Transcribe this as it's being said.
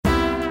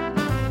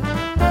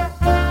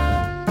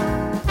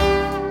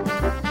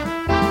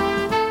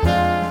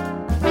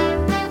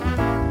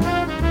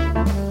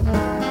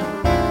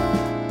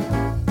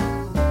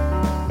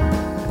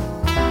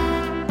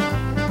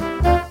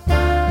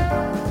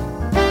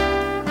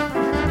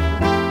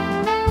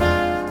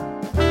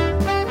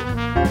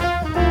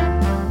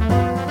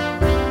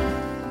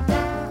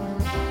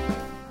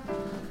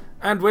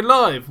And we're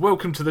live!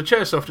 Welcome to the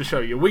Chairsofter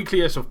Show, your weekly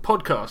Airsoft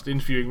podcast,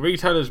 interviewing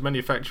retailers,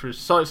 manufacturers,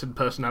 sites and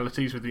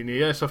personalities within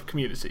the Airsoft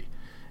community.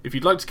 If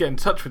you'd like to get in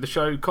touch with the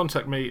show,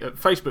 contact me at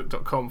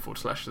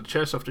facebook.com/The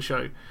Chairsofter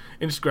Show,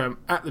 Instagram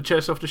 @The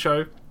Chairsofter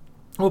Show,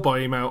 or by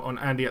email on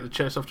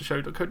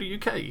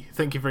andy@thechairsoftershow.co.uk.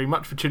 Thank you very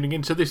much for tuning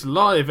in to this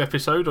live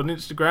episode on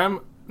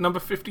Instagram, number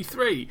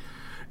 53.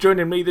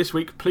 Joining me this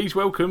week, please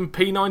welcome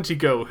P90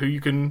 Girl, who you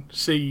can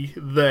see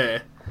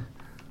there.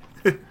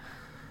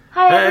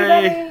 Hi Hey.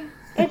 everybody,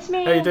 it's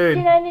me, How you doing?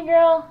 P90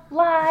 Girl,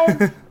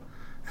 live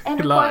and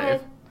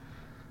recorded.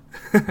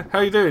 Live.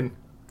 How you doing?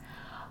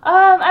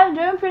 I'm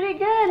doing pretty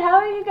good. How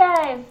are you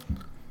guys?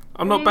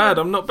 I'm not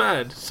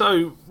bad.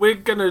 So, we're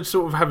going to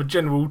sort of have a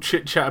general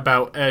chit-chat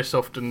about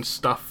Airsoft and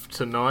stuff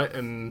tonight,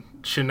 and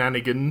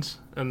shenanigans,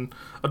 and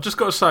I've just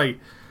got to say,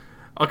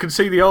 I can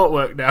see the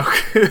artwork now.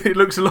 It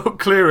looks a lot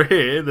clearer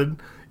here than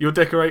your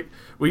decorate.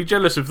 Were you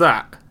jealous of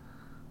that?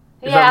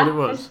 Is that what it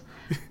was?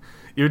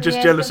 You were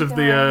just jealous of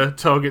the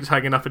targets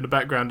hanging up in the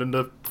background and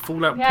the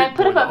Fallout pit. Yeah, I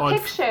put up a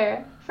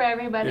picture for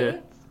everybody. Yeah.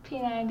 It's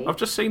P90. I've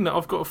just seen that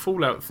I've got a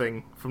Fallout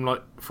thing from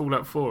like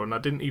Fallout 4 and I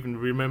didn't even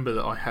remember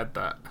that I had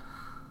that.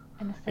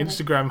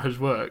 Instagram has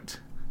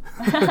worked.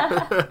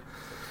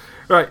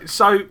 Right,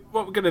 so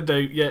what we're going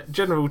to do,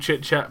 general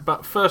chit chat,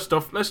 but first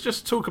off, let's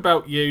just talk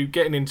about you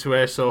getting into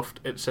Airsoft,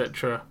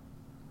 etc.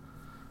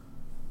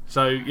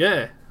 So,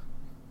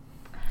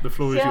 the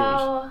floor is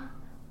yours.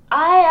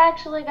 I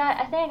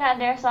think I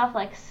got into Airsoft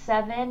like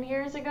 7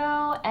 years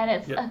ago, and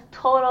it's a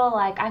total,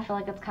 I feel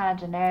like it's kind of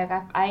generic.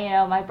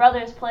 My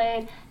brothers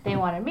played, they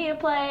wanted me to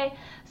play,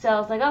 so I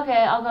was like,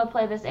 okay, I'll go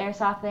play this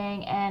Airsoft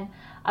thing, and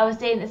I was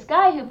dating this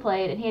guy who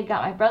played, and he had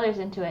got my brothers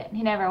into it, and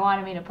he never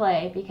wanted me to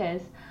play,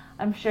 because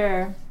I'm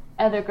sure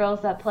other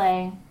girls that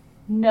play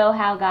know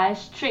how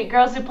guys treat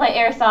girls who play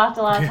Airsoft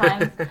a lot of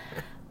times.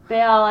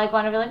 They all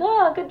want to be like,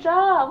 oh, good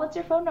job, what's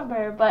your phone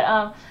number?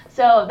 But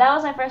so that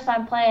was my first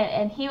time playing,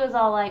 and he was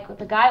all like, what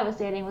the guy was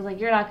dating was like,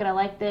 you're not gonna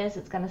like this,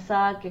 it's gonna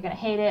suck, you're gonna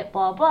hate it,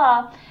 blah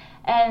blah.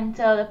 And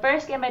so the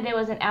first game I did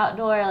was an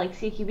outdoor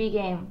CQB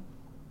game.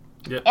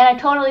 Yep. And I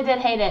totally did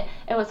hate it.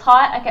 It was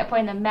hot. I kept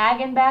putting the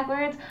mag in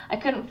backwards. I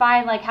couldn't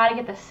find how to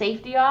get the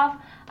safety off.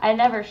 I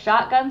never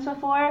shot guns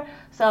before,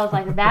 so I was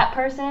like that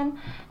person.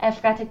 And I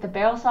forgot to take the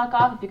barrel sock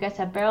off. If you guys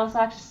have barrel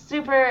socks,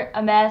 super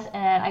a mess.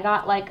 And I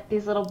got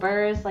these little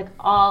burrs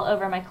all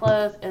over my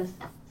clothes.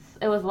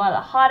 It was one of the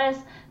hottest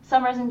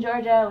summers in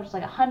Georgia, which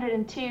was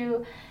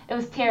 102. It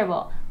was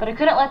terrible. But I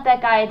couldn't let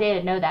that guy I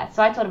dated know that.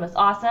 So I told him it was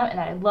awesome and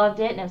that I loved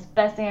it and it was the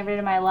best thing I ever did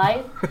in my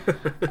life.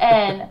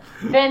 And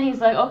then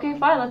he's like, okay,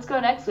 fine, let's go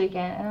next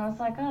weekend. And I was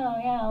like, oh,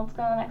 yeah, let's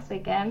go next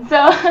weekend. So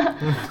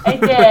I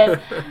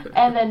did.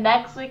 And the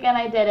next weekend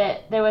I did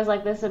it, there was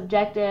this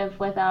objective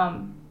with,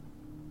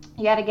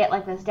 you got to get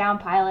this down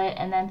pilot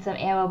and then some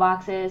ammo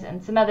boxes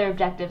and some other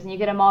objectives, and you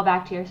get them all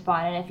back to your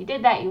spawn, and if you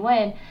did that, you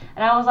win.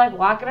 And I was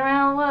walking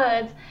around the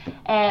woods,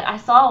 and I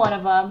saw one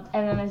of them,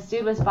 and then this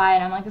dude was by,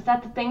 and I'm like, is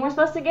that the thing we're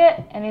supposed to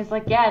get? And he's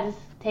like, yeah, just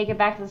take it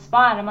back to the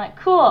spawn. I'm like,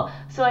 cool.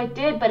 So I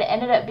did, but it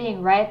ended up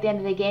being right at the end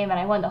of the game, and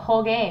I won the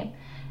whole game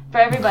for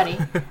everybody.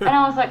 And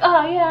I was like,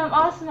 oh yeah, I'm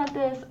awesome at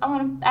this. I'm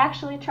going to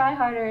actually try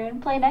harder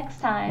and play next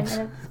time,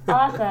 and it's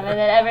awesome. And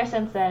then ever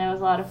since then, it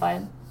was a lot of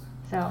fun.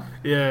 So.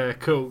 Yeah,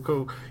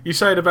 cool. You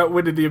saying about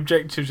winning the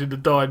objectives in the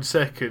dying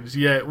seconds.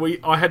 Yeah,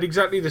 I had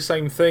exactly the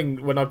same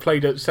thing when I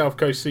played at South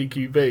Coast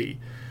CQB.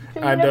 It's a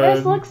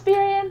universal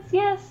experience,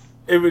 yes.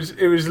 It was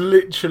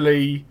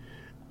literally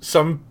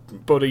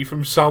somebody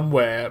from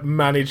somewhere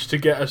managed to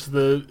get us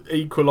the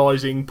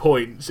equalising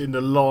points in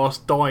the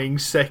last dying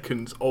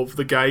seconds of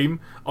the game.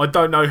 I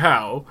don't know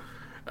how.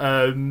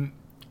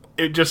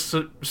 It just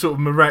sort of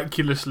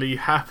miraculously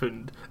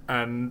happened,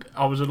 and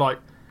I was like,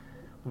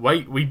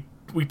 wait,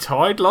 we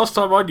tied? Last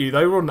time I knew,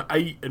 they were on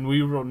 8 and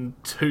we were on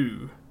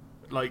 2.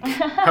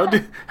 How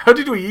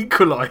did we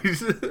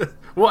equalise?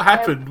 What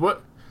happened?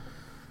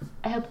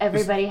 I hope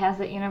everybody has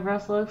that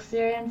universal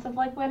experience of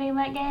winning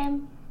that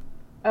game.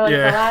 Or the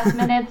last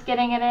minutes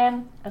getting it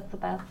in. That's the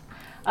best.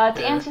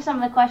 To answer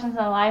some of the questions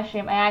on the live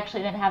stream, I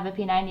actually didn't have the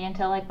P90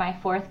 until my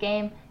 4th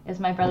game. It was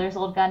my brother's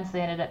old gun, so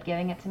they ended up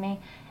giving it to me.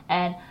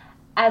 And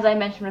as I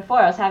mentioned before,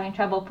 I was having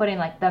trouble putting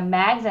the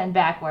mags in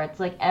backwards,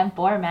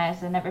 M4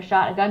 mags. I never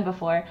shot a gun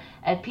before,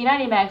 and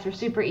P90 mags were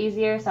super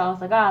easier. So I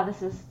was like,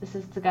 this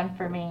is the gun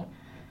for me,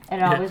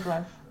 and it always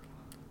was.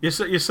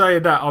 You're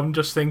saying that, I'm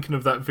just thinking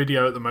of that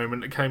video at the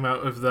moment that came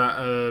out of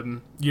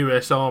that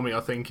US Army, I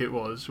think it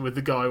was, with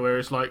the guy where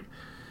it's like,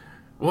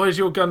 why is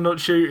your gun not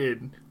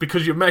shooting?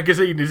 Because your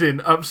magazine is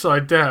in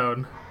upside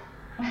down,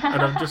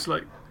 and I'm just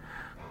like,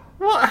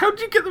 what? How did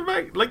you get the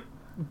mag?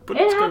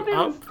 It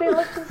happens. They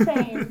look the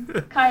same,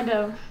 kind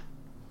of.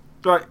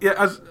 Right,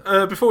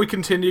 before we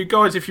continue,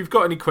 guys, if you've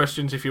got any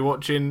questions, if you're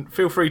watching,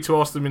 feel free to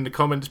ask them in the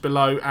comments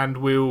below, and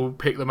we'll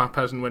pick them up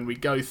as and when we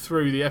go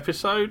through the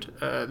episode.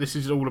 This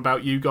is all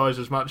about you guys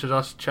as much as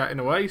us chatting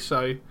away,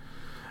 so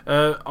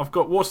I've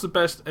got, what's the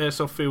best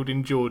airsoft field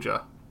in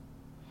Georgia?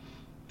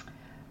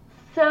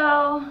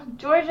 So,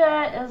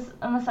 Georgia is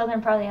in the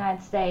southern part of the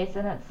United States,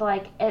 and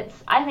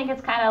I think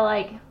it's kind of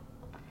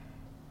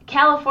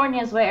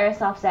California is where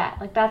airsoft's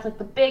at. Like, that's like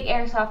the big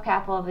airsoft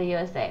capital of the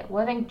USA.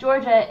 Well, I think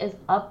Georgia is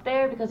up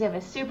there because you have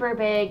a super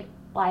big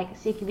like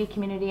CQB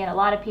community, and a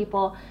lot of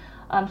people,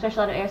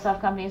 especially a lot of airsoft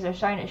companies, are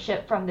starting to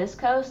ship from this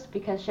coast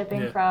because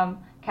shipping from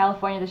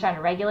California, they're trying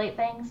to regulate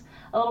things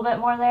a little bit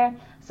more there.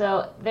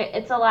 So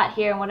it's a lot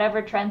here, and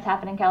whatever trends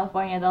happen in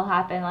California, they'll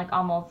happen like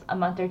almost a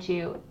month or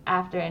two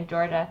after in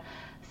Georgia.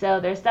 So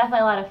there's definitely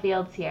a lot of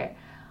fields here.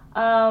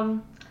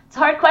 It's a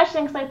hard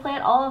question because I play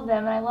at all of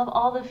them, and I love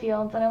all the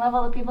fields, and I love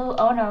all the people who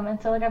own them,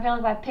 and so like I feel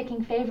like by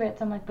picking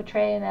favorites, I'm like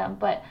betraying them.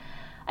 But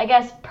I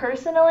guess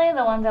personally,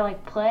 the ones I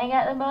like playing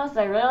at the most,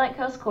 I really like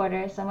Coast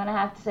Quarters, so I'm gonna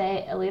have to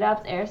say Elite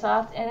Ops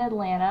Airsoft in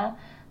Atlanta,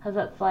 because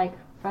that's like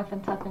rough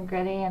and tough and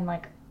gritty, and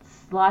like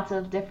lots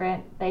of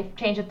different. They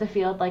change up the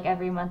field like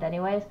every month,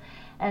 anyways.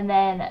 And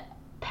then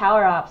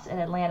Power Ops in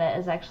Atlanta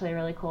is actually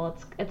really cool.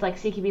 It's like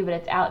CQB, but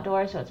it's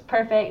outdoors, so it's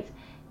perfect.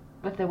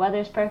 If the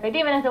weather's perfect,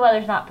 even if the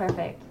weather's not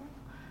perfect.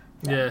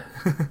 So. Yeah,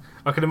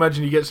 I can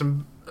imagine you get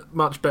some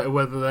much better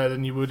weather there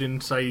than you would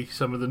in, say,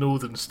 some of the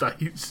northern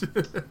states.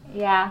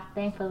 Yeah,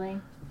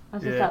 thankfully. I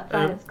was just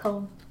outside, it's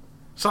cold.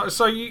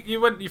 So you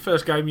went your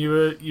first game,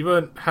 you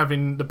weren't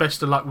having the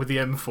best of luck with the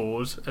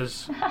M4s,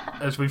 as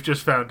we've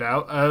just found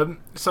out.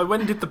 So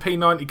when did the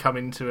P90 come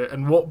into it,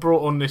 and what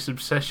brought on this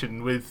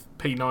obsession with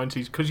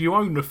P90s? Because you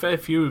own a fair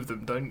few of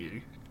them, don't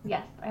you?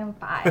 Yes, I own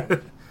 5.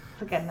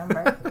 It's a good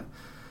number.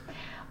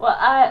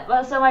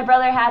 Well, so my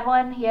brother had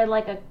one. He had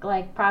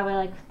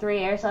probably 3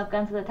 airsoft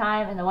guns at the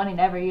time, and the one he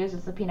never used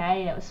was the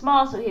P90, and it was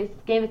small, so he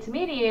gave it to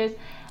me to use.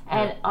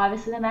 And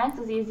obviously the max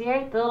was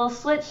easier. The little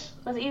switch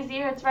was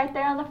easier. It's right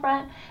there on the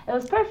front. It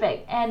was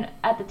perfect. And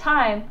at the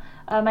time,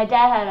 my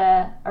dad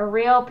had a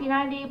real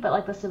P90, but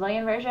like the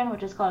civilian version,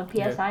 which is called a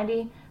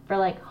PS90 for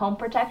like home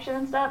protection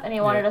and stuff. And he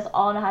wanted us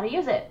all to know how to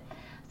use it.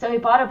 So he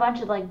bought a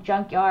bunch of like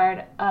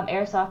junkyard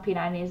airsoft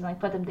P90s and like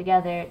put them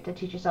together to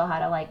teach us all how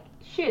to like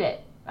shoot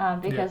it.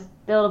 Because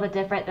they're a little bit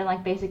different than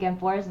like basic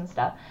M4s and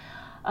stuff.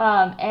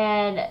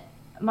 And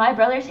my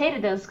brothers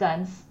hated those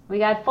guns. We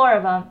got 4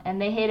 of them, and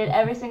they hated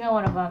every single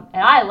one of them.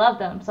 And I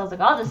loved them, so I was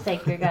like, I'll just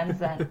take your guns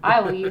then.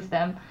 I will use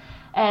them.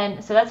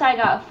 And so that's how I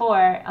got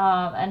 4.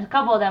 And a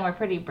couple of them were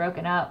pretty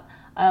broken up.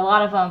 A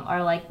lot of them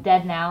are like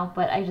dead now,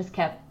 but I just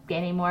kept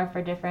getting more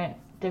for different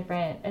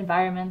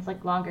environments,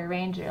 like longer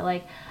range. Or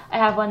like I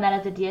have one that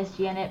has a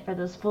DSG in it for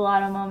those full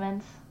auto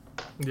moments.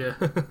 Yeah,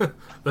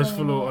 those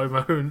full auto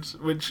moments,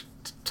 which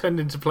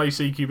tending to play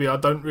CQB, I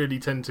don't really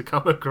tend to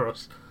come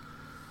across.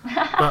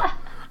 But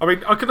I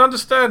mean, I can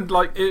understand,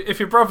 like, if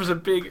your brothers are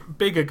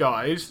bigger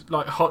guys,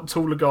 like hot,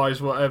 taller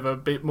guys, whatever, a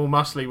bit more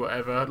muscly,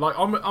 whatever. Like,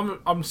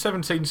 I'm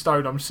 17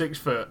 stone, I'm 6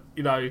 foot,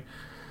 you know.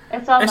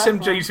 It's all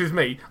SMGs muscle. with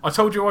me. I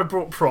told you I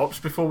brought props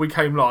before we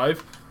came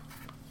live.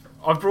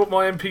 I brought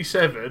my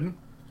MP7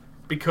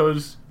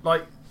 because,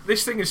 like,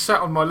 this thing is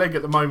sat on my leg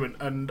at the moment,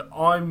 and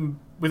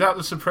without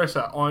the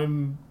suppressor,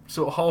 I'm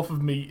sort of half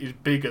of me is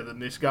bigger than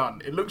this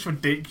gun. It looks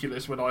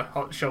ridiculous when I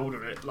hot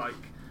shoulder it, like,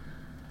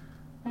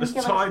 it's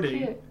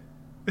tiny.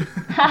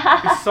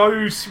 It's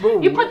so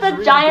small. You put the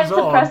really giant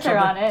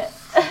suppressor on it.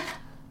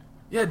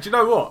 Yeah, do you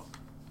know what?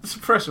 The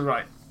suppressor,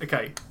 right?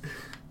 Okay.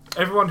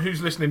 Everyone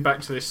who's listening back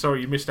to this,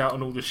 sorry you missed out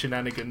on all the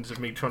shenanigans of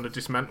me trying to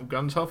dismantle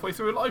guns halfway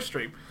through a live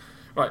stream.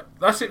 Right,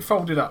 that's it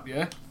folded up,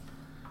 yeah?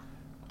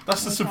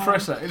 That's the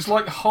suppressor. It's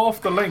like more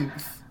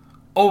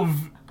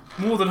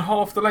than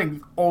half the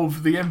length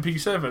of the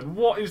MP7.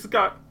 What is the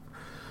guy?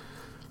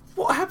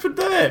 What happened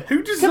there?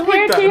 Who designed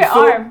that? Compared to your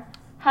arm.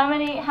 How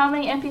many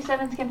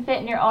MP7s can fit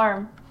in your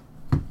arm?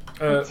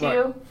 2,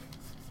 right.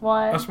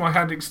 1. That's my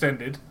hand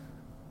extended,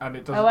 and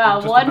it doesn't. Oh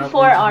wow, 1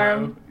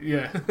 forearm.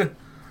 Yeah,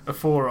 a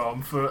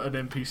forearm for an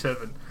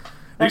MP7.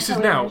 That's this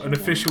is now an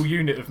official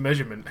unit of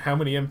measurement. How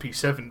many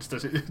MP7s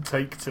does it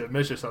take to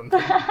measure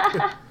something?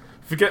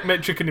 Forget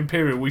metric and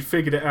imperial. We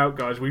figured it out,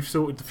 guys. We've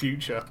sorted the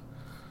future.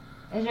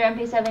 Is your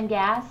MP7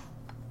 gas?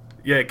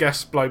 Yeah,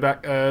 gas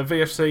blowback.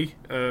 VFC.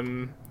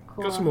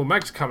 Cool. Got some more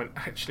mags coming.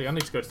 Actually, I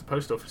need to go to the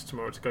post office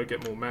tomorrow to go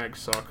get more mags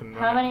so I can.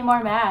 How many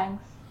more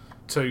mags?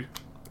 2.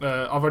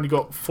 I've only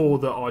got 4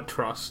 that I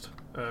trust.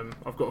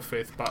 I've got a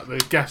 5th, but the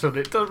gas on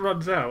it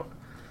runs out.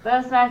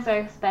 Those mags are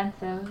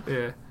expensive.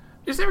 Yeah.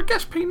 Is there a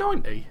gas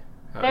P90?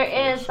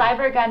 There is.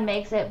 Cybergun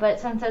makes it, but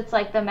since it's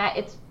like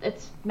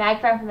it's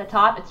mag frame from the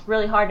top, it's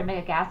really hard to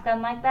make a gas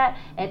gun like that.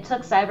 It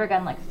took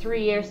Cybergun like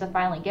 3 years to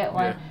finally get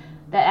one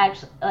that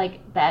actually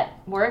that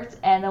worked.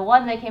 And the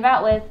one they came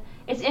out with,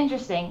 it's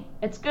interesting.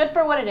 It's good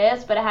for what it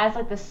is, but it has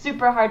like the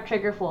super hard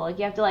trigger pull. Like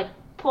you have to like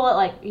pull it,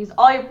 like use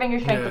all your finger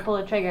strength to pull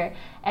the trigger,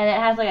 and it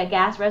has like a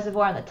gas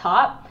reservoir on the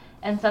top.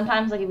 And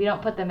sometimes like if you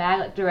don't put the mag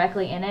like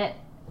directly in it,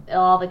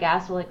 all the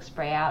gas will like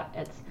spray out.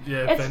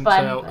 It's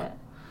fun. Out. But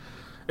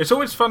it's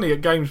always funny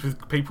at games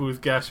with people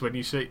with gas when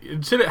you see,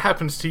 until it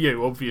happens to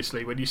you,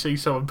 obviously, when you see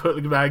someone put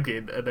the mag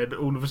in and then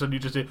all of a sudden you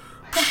just hear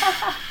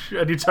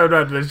and you turn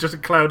around and there's just a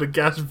cloud of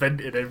gas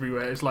vented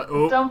everywhere. It's like,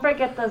 oh. Don't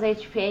forget those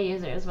HPA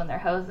users when their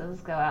hoses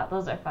go out.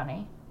 Those are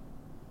funny.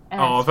 And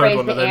it I've sprays heard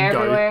one the of them air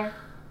go. everywhere.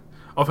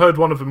 I've heard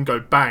one of them go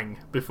bang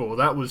before.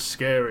 That was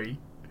scary.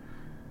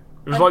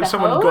 It was Like like the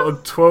someone got a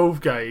hose?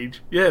 12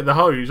 gauge. Yeah, the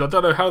hose. I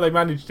don't know how they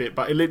managed it,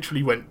 but it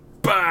literally went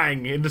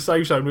bang in the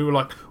safe zone. We were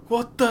like,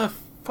 what the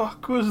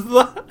fuck was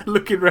that?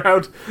 Looking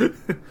round.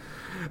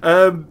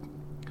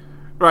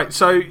 Right,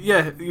 so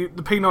yeah,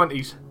 the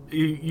P90s.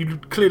 You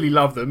clearly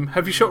love them.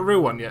 Have you shot a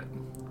real one yet?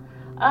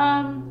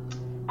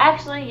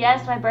 Actually,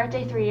 yes, my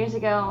birthday 3 years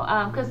ago.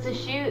 Because to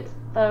shoot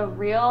the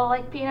real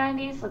like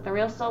P90s, like the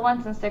real still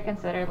ones, since they're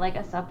considered like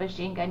a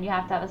submachine gun, you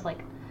have to have this like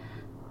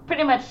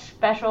pretty much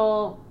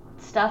special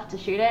stuff to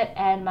shoot it.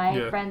 And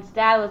my friend's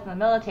dad was in the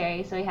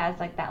military, so he has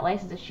like that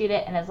license to shoot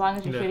it. And as long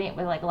as you're shooting it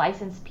with like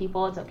licensed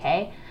people, it's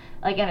okay.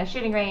 Like in a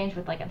shooting range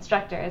with like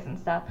instructors and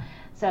stuff.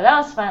 So that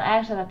was fun. I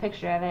actually have a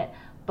picture of it.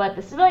 But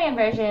the civilian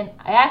version,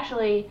 I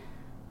actually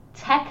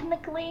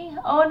technically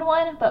owned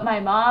one, but my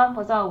mom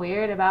was all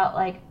weird about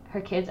like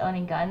her kids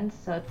owning guns,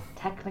 so it's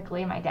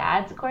technically my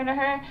dad's according to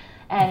her,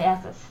 and it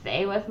has to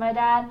stay with my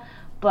dad.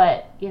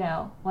 But you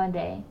know, one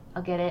day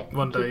I'll get it.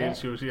 One day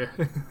it's yours, yeah.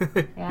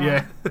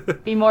 Yeah.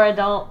 Be more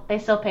adult. They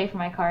still pay for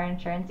my car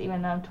insurance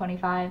even though I'm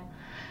 25.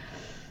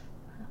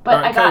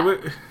 But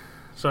right,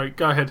 sorry,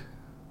 go ahead.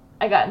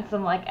 I got in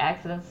some like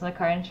accidents, and my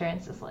car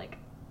insurance is like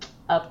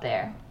up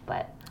there.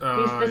 But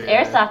this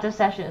airsoft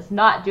obsession is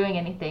not doing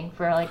anything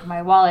for like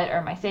my wallet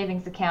or my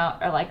savings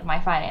account or like my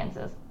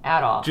finances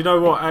at all. Do you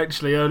know what?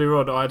 Actually, earlier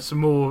on, I had some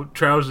more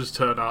trousers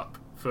turn up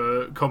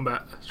for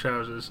combat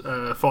trousers,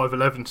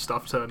 511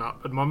 stuff turn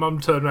up, and my mum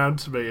turned around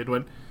to me and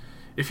went,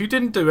 "If you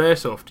didn't do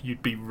airsoft,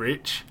 you'd be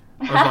rich."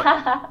 I was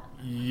like,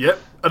 "Yep,"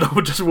 and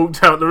I just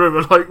walked out the room.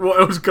 And like,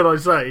 what else can I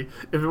say?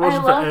 If it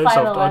wasn't for airsoft,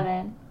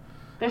 511.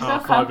 They're so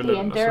comfy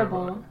and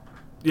durable.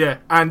 Yeah,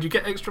 and you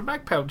get extra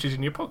bag pouches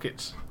in your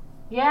pockets.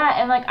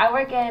 Yeah, and like I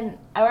work in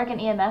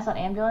EMS on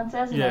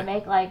ambulances, and they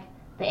make like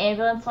the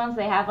ambulance ones.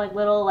 They have like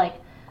little like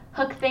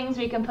hook things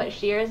where you can put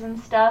shears and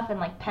stuff, and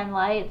like pen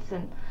lights,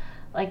 and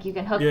like you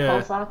can hook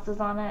pulse oxes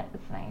on it.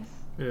 It's nice.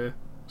 Yeah,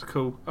 it's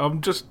cool.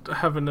 I'm just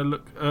having a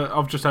look.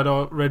 I've just had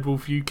our Red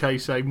Wolf UK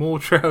say more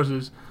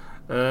trousers.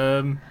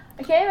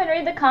 I can't even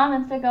read the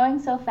comments. They're going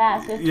so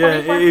fast. Yeah,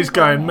 it is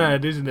going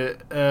mad, isn't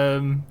it?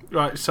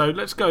 Right, so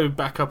let's go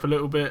back up a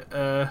little bit.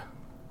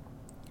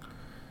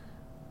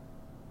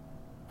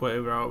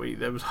 Where are we?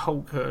 There was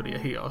Hulk earlier.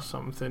 He asked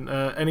something.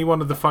 Any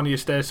one of the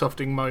funniest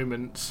airsofting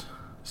moments?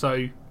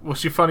 So,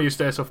 what's your funniest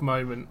airsoft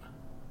moment?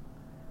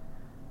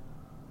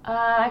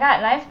 I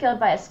got knife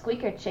killed by a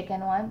squeaker chicken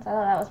once. I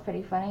thought that was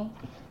pretty funny.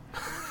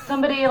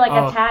 Somebody like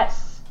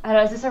attached. I don't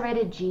know. Is this a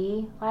rated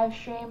G live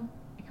stream?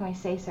 Or can we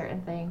say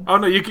certain things? Oh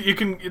no, you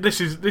can. This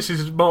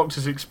is marked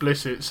as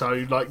explicit.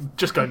 So like,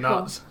 just go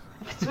nuts.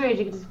 If it's weird,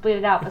 you can just bleed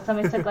it out. But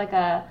somebody took like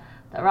the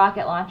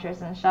rocket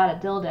launchers and shot a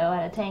dildo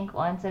at a tank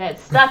once, and it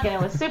stuck, and it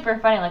was super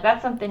funny. Like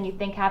that's something you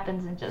think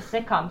happens in just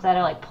sitcoms that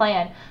are like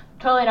planned.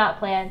 Totally not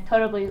planned.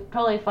 Totally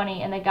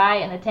funny. And the guy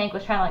in the tank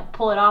was trying to like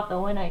pull it off the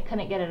window. He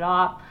couldn't get it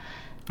off.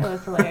 It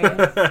was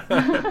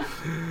hilarious.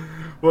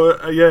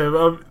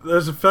 Well,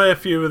 there's a fair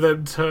few of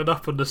them turn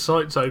up on the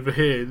sites over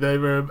here. They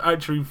were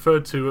actually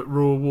referred to at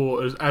Raw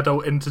War as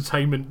adult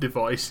entertainment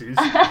devices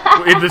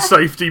in the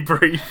safety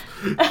brief.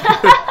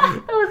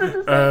 That was in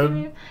the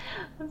safety brief.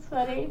 That's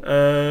funny.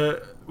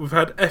 We've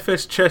had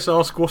FS Chess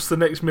ask, what's the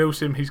next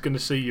milsim he's going to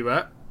see you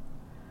at?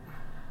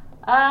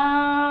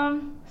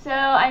 So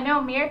I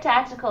know Mir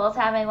Tactical is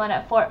having one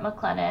at Fort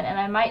McClellan,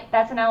 and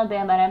that's in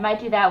Alabama, and I might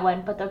do that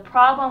one. But the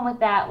problem with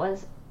that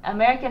was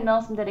American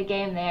Milsim did a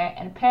game there,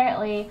 and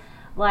apparently,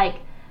 like,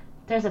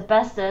 there's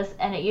asbestos,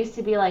 and it used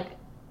to be like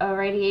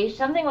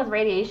something with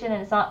radiation,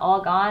 and it's not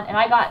all gone. And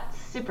I got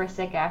super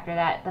sick after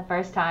that the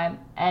first time,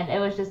 and it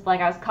was just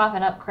like I was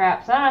coughing up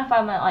crap. So I don't know if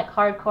I'm like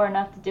hardcore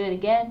enough to do it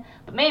again,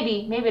 but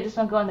maybe I just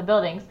won't go in the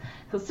buildings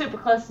because it's super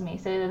close to me.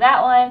 So either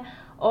that one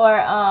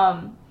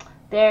or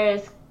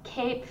there's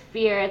Cape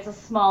Fear. It's a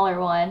smaller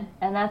one,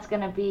 and that's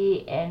going to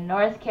be in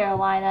North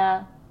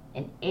Carolina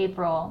in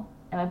April,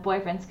 and my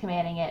boyfriend's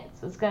commanding it,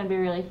 so it's going to be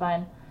really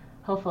fun,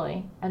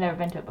 hopefully. I've never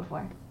been to it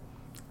before.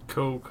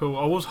 Cool.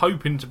 I was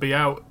hoping to be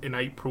out in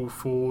April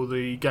for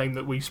the game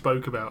that we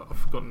spoke about. I've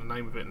forgotten the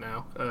name of it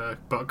now,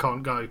 but I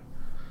can't go.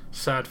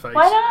 Sad face.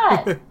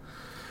 Why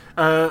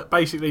not?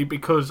 Basically,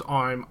 because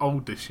I'm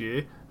old this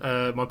year,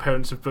 my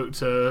parents have booked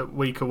 2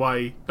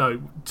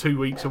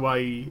 weeks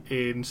away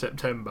in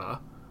September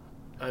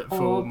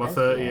for my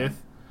 30th. Year.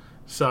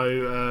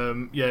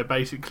 So,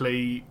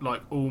 basically,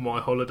 like, all my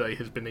holiday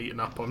has been eaten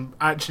up. I'm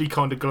actually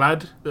kind of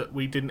glad that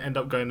we didn't end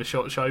up going to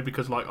SHOT Show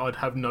because, like, I'd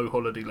have no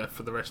holiday left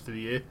for the rest of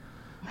the year.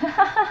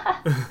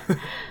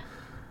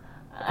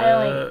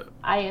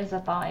 I use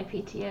up all my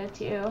PTO,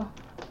 too.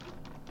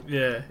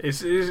 Yeah,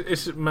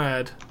 it's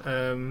mad.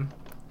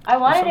 I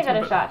wanted to go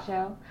to SHOT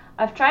Show.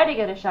 I've tried to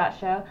go to SHOT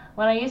Show.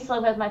 When I used to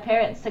live with my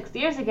parents 6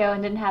 years ago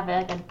and didn't have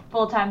a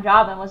full-time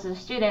job and was a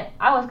student,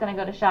 I was going to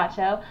go to SHOT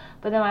Show.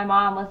 But then my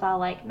mom was all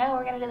like, no,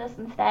 we're going to do this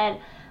instead.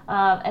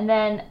 And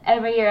then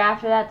every year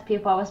after that, the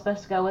people I was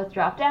supposed to go with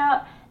dropped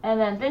out. And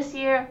then this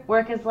year,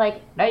 work is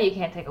like, no, you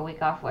can't take a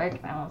week off work.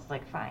 And I was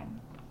like, fine.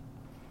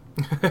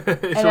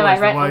 It's always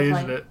the way,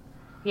 isn't it?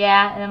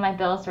 Yeah, and then my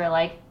bills were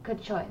like,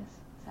 good choice.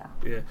 So.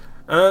 Yeah.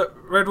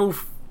 Red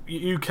Wolf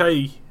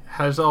UK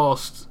has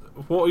asked,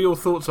 what are your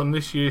thoughts on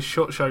this year's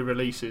SHOT Show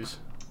releases?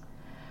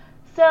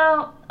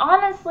 So,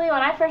 honestly,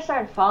 when I first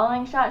started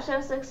following SHOT Show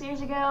 6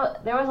 years ago,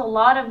 there was a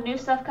lot of new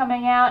stuff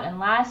coming out, and the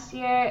last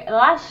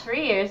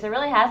 3 years, there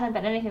really hasn't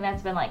been anything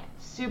that's been, like,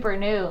 super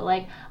new.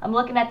 Like, I'm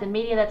looking at the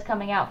media that's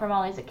coming out from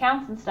all these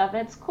accounts and stuff,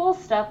 and it's cool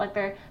stuff, like,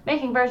 they're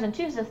making version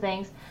 2s of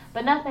things,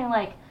 but nothing,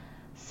 like,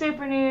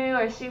 super new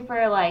or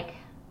super, like,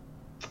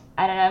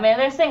 I don't know. I mean,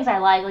 there's things I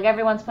like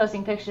everyone's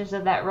posting pictures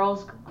of that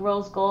rose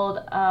gold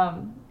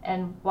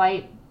and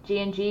white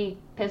G&G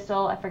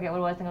pistol. I forget what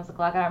it was. I think it was a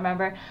Glock. I don't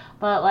remember.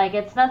 But like,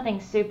 it's nothing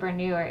super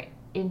new or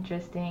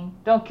interesting.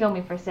 Don't kill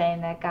me for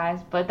saying that, guys.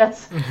 But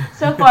that's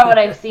so far what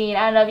I've seen.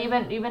 I don't know.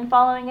 Have you been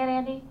following it,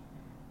 Andy?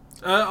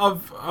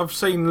 I've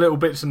seen little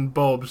bits and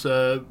bobs.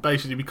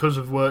 Basically, because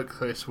of work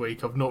this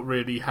week, I've not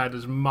really had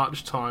as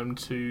much time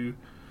to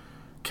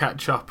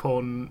catch up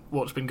on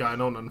what's been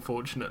going on,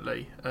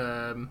 unfortunately.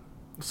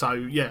 So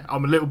yeah,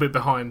 I'm a little bit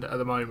behind at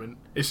the moment.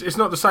 It's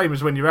not the same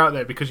as when you're out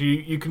there, because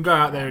you can go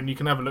out there and you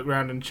can have a look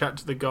around and chat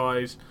to the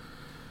guys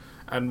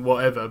and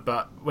whatever,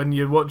 but when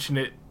you're watching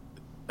it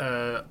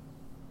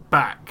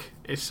back,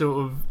 it's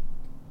sort of,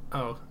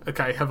 oh,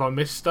 okay, have I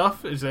missed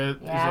stuff? Is there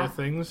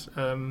things?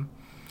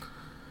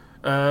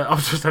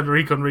 I've just had a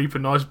Recon Reaper,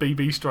 nice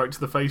BB strike to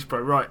the face, bro.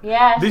 Right.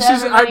 Yeah. This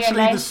is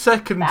actually the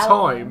second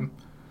time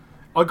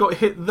I got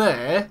hit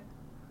there.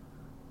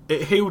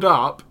 It healed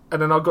up,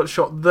 and then I got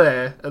shot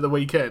there at the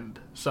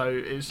weekend. So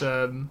it's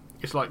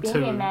like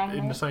two in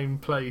the same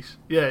place.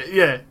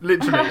 Yeah,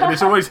 literally. And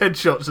it's always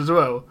headshots as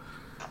well.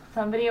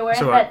 Somebody wears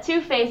that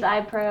Two-Face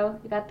eye pro.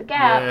 You got the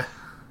gaps.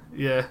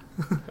 Yeah,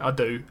 I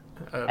do.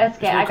 That's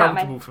good. It's more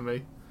comfortable for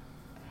me.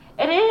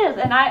 It is,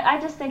 and I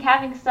just think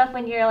having stuff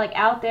when you're like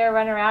out there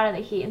running around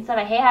in the heat and stuff,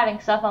 I hate having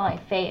stuff on my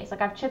face.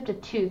 Like, I've chipped a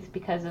tooth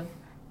because of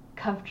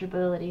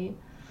comfortability.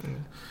 Yeah.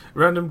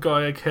 Random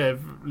guy Kev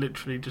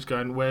literally just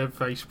going, wear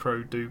Face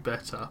Pro, do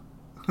better.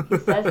 He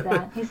says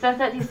that. He said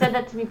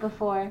that to me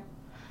before.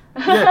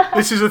 Yeah,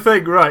 this is the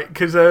thing, right?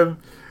 Because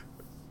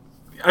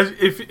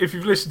if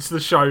you've listened to the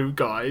show,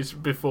 guys,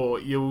 before,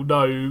 you'll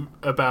know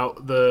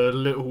about the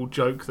little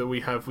joke that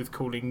we have with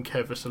calling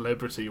Kev a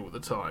celebrity all the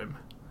time.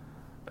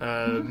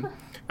 And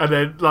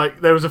then,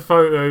 like, there was a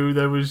photo,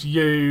 there was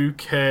you,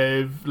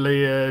 Kev,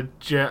 Leah,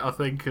 Jet, I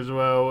think, as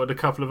well, and a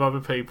couple of other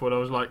people, and I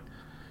was like,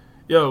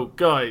 yo,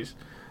 guys,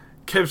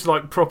 Kev's,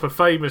 like, proper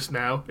famous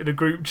now in a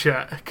group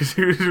chat, because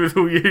he was with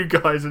all you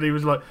guys, and he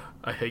was like,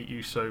 I hate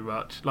you so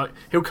much. Like,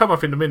 he'll come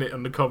up in a minute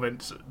on the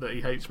comments that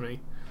he hates me.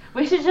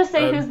 We should just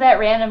say who's that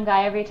random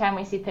guy every time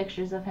we see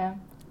pictures of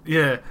him.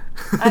 Yeah.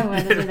 I'm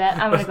going to do that.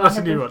 I'm going to go on his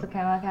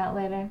Instagram account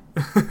later.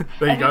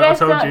 There you go, I told you.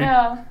 If you guys don't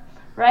know,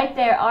 right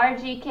there,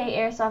 RGK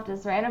Airsoft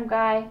is random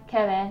guy,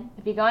 Kevin.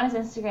 If you go on his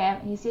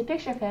Instagram and you see a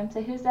picture of him,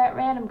 say, who's that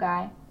random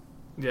guy?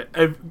 Yeah,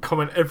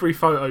 comment every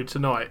photo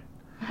tonight.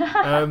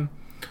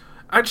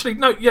 Actually,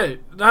 no, yeah,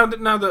 now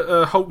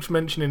that Hulk's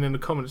mentioning in the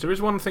comments, there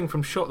is one thing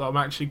from SHOT that I'm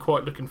actually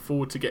quite looking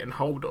forward to getting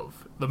hold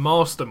of. The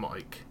Master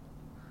Mic.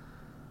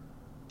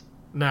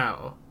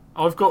 Now,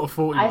 I've got a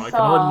 40 mic and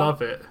I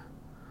love it.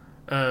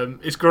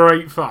 It's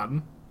great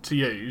fun to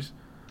use.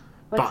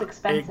 But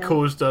expensive. It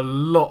caused a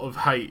lot of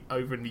hate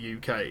over in the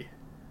UK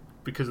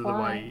because of the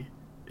way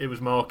it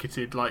was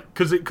marketed. Like,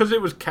 because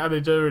it was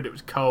Canada and it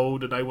was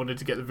cold and they wanted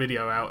to get the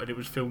video out and it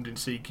was filmed in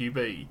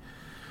CQB.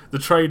 The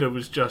trailer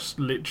was just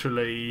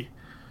literally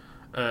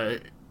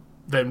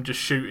them just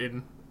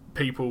shooting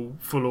people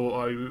full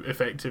auto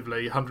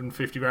effectively,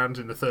 150 rounds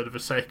in a third of a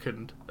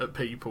second at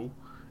people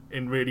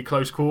in really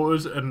close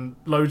quarters, and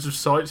loads of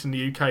sites in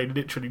the UK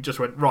literally just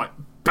went, right,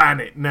 ban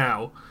it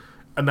now,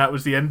 and that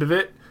was the end of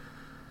it.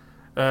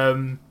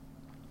 And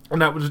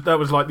that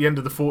was like the end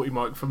of the 40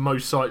 mic for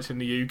most sites in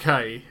the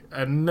UK.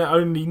 And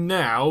only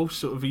now,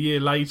 sort of a year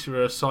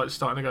later, are sites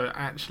starting to go,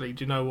 actually,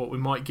 do you know what, we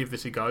might give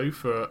this a go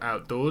for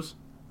outdoors.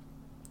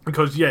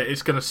 Because, yeah,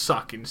 it's going to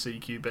suck in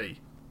CQB.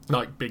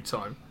 Like, big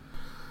time.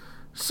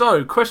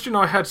 So, question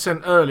I had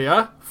sent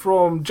earlier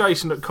from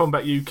Jason at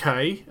Combat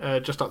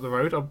UK, just up the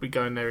road. I'll be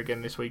going there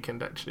again this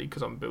weekend, actually,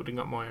 because I'm building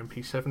up my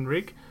MP7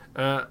 rig.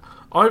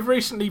 I've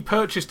recently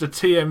purchased a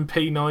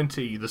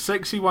P90, the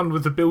sexy one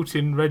with the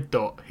built-in red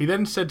dot. He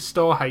then said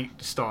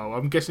Stargate style.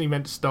 I'm guessing he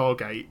meant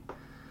Stargate,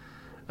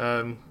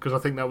 because I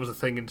think that was a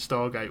thing in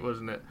Stargate,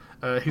 wasn't it?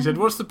 He said,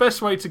 what's the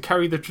best way to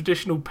carry the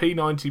traditional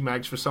P90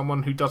 mags for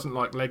someone who doesn't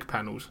like leg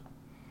panels?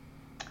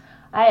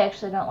 I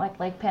actually don't like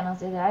leg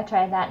panels either. I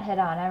tried that and hit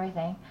on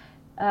everything.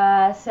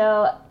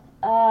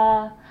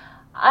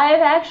 I've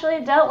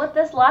actually dealt with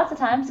this lots of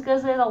times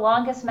because they're the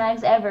longest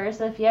mags ever.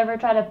 So if you ever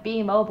try to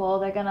be mobile,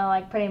 they're going to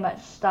like pretty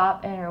much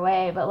stop in your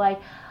way. But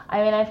like,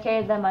 I mean, I've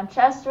carried them on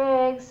chest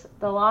rigs,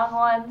 the long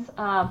ones.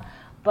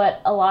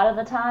 But a lot of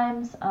the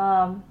times,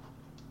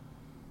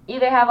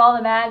 either have all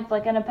the mags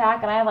like in a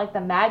pack, and I have like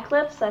the mag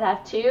clips that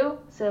have two.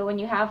 So when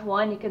you have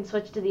one, you can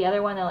switch to the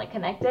other one. They're like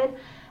connected.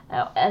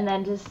 And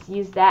then just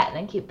use that and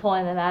then keep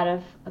pulling them out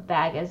of a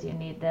bag as you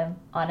need them.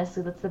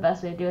 Honestly, that's the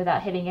best way to do it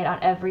without hitting it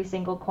on every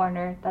single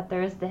corner that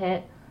there is to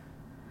hit.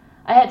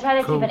 I had tried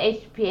to Cool. keep an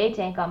HPA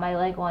tank on my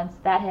leg once.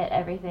 That hit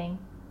everything,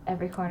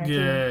 every corner too.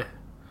 Yeah.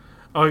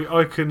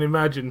 I can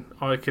imagine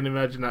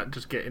that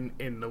just getting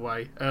in the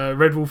way.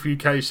 Red Wolf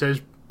UK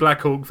says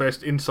Black Hawk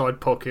vest inside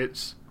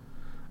pockets.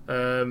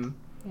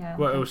 Yeah,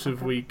 What else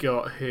have we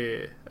got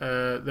here?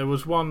 There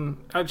was one.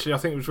 Actually, I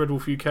think it was Red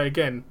Wolf UK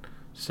again.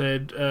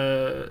 Said,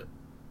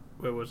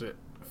 where was it?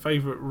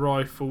 Favourite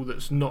rifle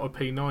that's not a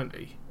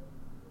P90.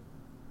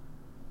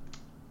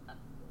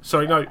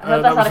 Sorry, no, I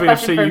hope that was that's not a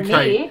question VFC for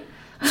UK. me.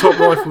 Top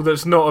rifle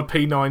that's not a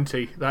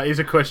P90. That is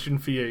a question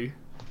for you.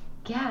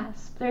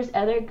 Gasp! There's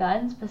other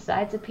guns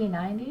besides a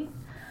P90.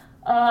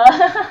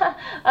 I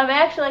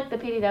actually like the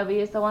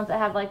PDWs, the ones that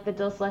have like the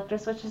dual selector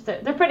switches.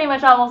 They're pretty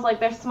much almost like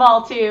they're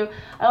small too.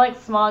 I like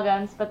small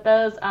guns, but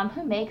those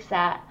who makes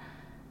that?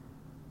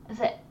 Is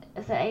it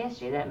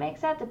ASG that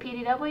makes that? The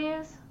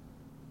PDWs?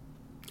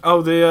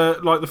 Oh, the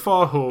like the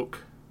Firehawk.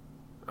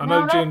 I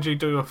know No. G&G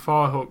do a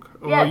Firehawk.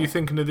 Or Yeah. are you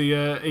thinking of the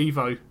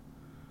Evo?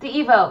 The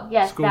Evo,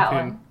 yes, Scorpion. that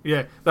one.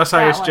 Yeah, that's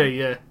That ASG. one.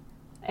 Yeah.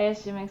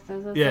 ASG makes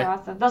those. Those Yeah. are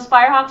awesome. Those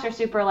Firehawks are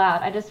super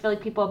loud. I just feel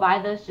like people buy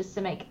those just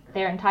to make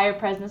their entire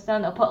presence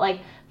known. They'll put like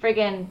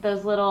friggin'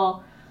 those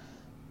little,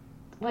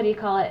 what do you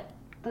call it?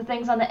 The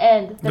things on the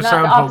end. The They're not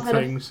sound the hog opposite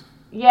of- things.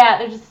 Yeah,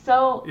 they're just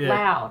so Yeah.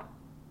 loud,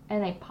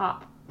 and they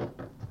pop.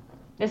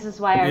 This is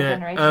why our Yeah,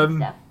 generation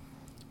stuff.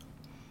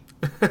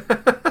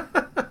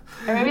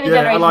 Or maybe the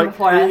Yeah, generation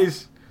before it us.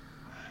 is-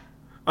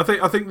 I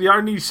think the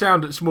only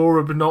sound that's more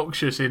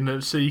obnoxious in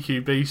a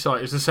CQB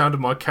site is the sound of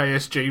my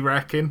KSG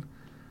racking.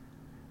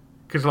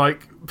 Because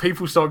like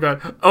people start going,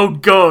 "Oh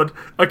God,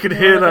 I can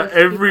hear one of that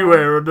those people.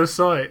 everywhere on the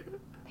site."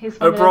 He's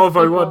one At of those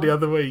Bravo people. one the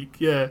other week,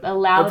 yeah. The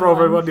loud At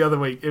Bravo ones. one the other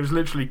week, it was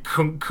literally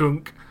kunk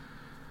kunk.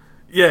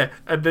 Yeah,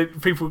 and then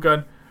people were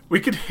going, "We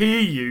could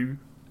hear you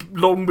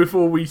long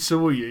before we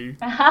saw you,"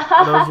 and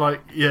I was like,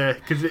 "Yeah,"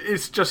 because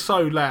it's just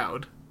so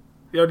loud.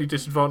 The only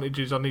disadvantage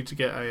is I need to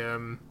get a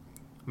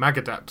mag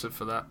adapter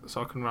for that,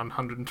 so I can run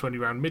 120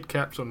 round mid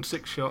caps on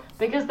 6-shot.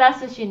 Because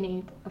that's what you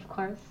need, of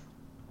course.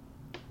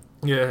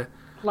 Yeah.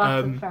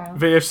 Lots of fun.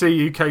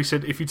 VFC UK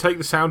said if you take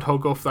the sound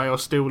hog off, they are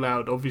still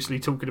loud. Obviously,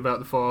 talking about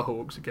the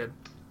Firehawks again.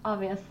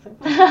 Obviously.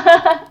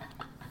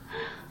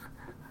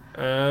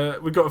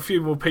 We've got a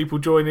few more people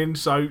joining,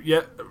 so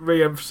yeah,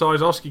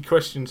 re-emphasise, ask your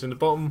questions in the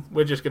bottom.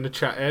 We're just going to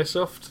chat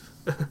airsoft.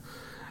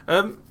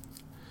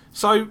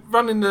 So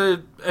running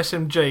the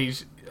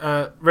SMGs,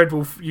 Red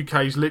Wolf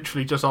UK's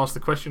literally just asked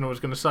the question I was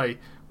going to say.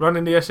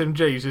 Running the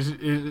SMGs,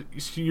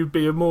 is you'd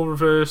be more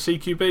of a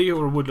CQB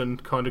or a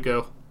woodland kind of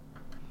girl?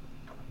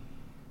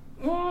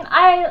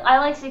 I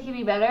like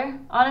CQB better,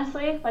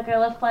 honestly. Like, I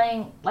love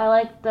playing. I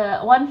like the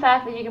one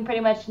fact that you can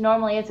pretty much,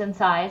 normally it's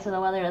inside, so the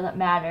weather doesn't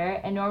matter.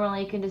 And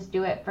normally you can just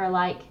do it for,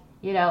 like,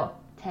 10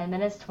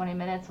 minutes, 20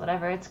 minutes,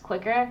 whatever. It's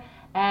quicker.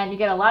 And you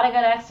get a lot of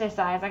good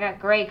exercise. I got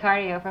great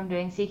cardio from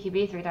doing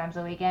CQB 3 times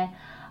a weekend.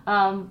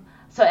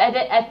 So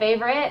I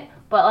favor it,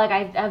 but,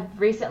 like, I've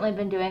recently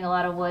been doing a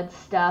lot of wood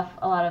stuff,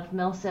 a lot of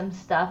milsim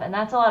stuff, and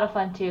that's a lot of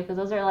fun, too, because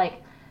those are,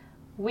 like,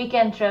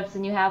 weekend trips,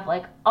 and you have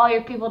like all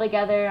your people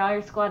together and all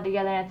your squad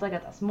together, and it's like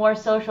a more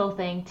social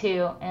thing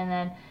too. And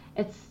then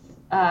it's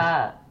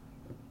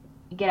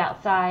you get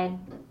outside,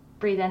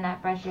 breathe in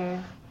that fresh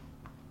air.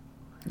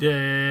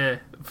 Yeah,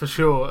 for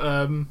sure.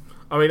 I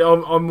mean,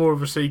 I'm more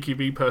of a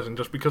CQB person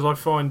just because I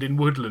find in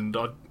woodland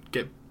I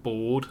get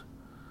bored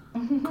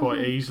quite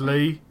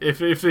easily.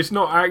 If it's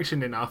not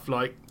action enough,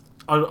 like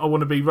I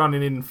want to be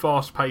running in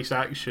fast-paced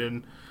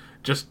action,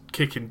 just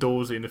kicking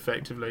doors in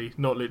effectively,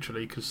 not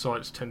literally, because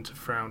sites tend to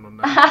frown on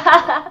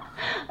that.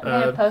 I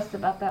made a post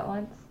about that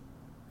once.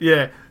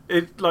 Yeah,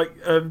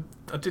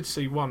 I did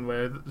see one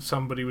where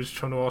somebody was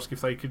trying to ask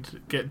if they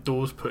could get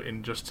doors put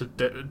in just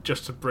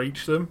to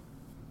breach them,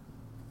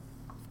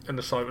 and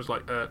the site was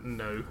like,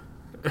 no.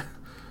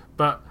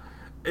 But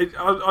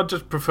I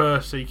just prefer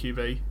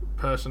CQB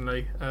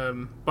personally.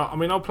 But I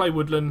mean, I'll play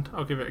woodland.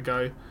 I'll give it a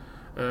go.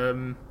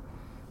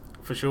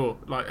 For sure.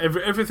 Like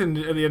everything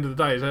at the end of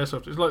the day is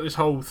airsoft. It's like this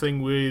whole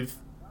thing with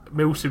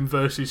milsim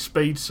versus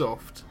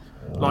speedsoft.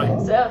 Like,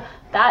 so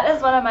that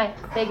is one of my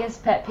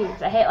biggest pet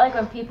peeves. I hate like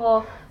when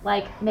people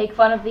like make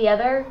fun of the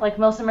other. Like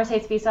milsimmers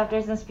hate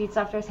speedsofters and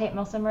speedsofters hate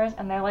milsimmers,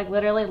 and they're like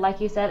literally,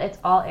 like you said, it's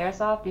all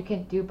airsoft. You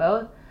can do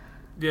both.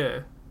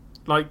 Yeah.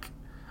 Like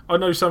I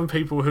know some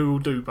people who will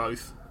do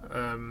both.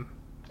 I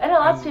know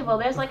lots of people.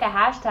 There's like a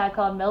hashtag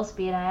called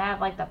milspeed, and I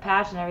have like the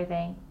patch and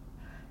everything.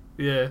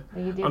 Yeah.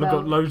 You do And I've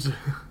got both.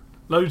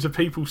 loads of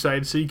people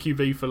saying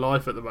CQB for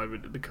life at the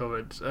moment in the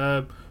comments.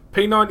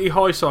 P90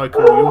 high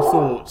cycle, your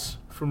thoughts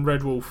from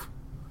Red Wolf?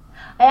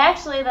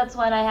 That's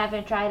one I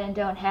haven't tried and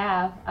don't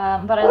have.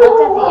 But I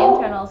looked at the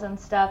internals and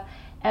stuff,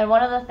 and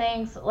one of the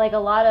things, like a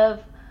lot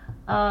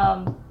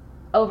of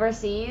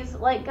overseas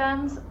like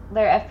guns,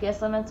 their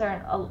FPS limits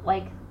are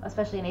like,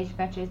 especially in Asian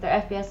countries,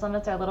 their FPS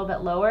limits are a little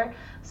bit lower.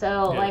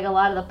 So like a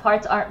lot of the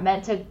parts aren't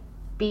meant to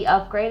be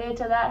upgraded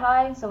to that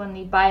high. So when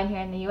you buy them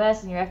here in the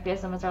US and your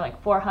FPS limits are like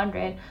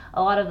 400,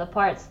 a lot of the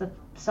parts,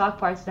 stock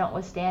parts don't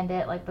withstand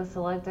it, like the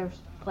selector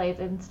plates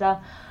and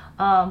stuff.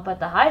 But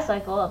the high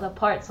cycle, the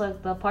parts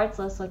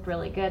list looked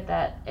really good.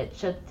 That it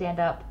should stand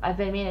up. I've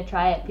been meaning to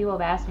try it. People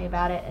have asked me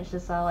about it. It's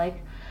just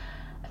like,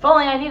 if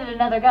only I needed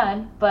another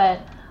gun. But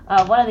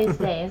one of these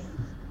days.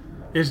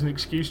 Here's an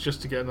excuse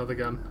just to get another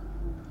gun.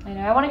 I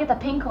know. I want to get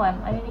the pink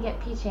one. I need to get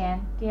P90.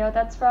 Do you know what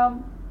that's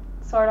from?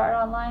 Sword Art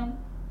Online.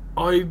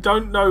 I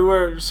don't know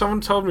where.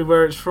 Someone told me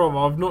where it's from.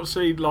 I've not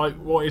seen like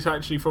what it's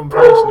actually from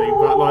personally,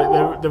 but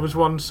like there was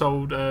one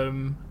sold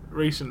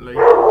recently.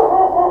 Hear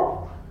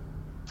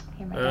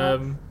my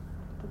dogs.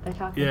 They're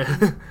talking.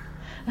 Yeah,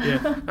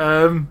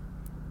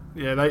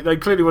 yeah. They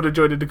clearly want to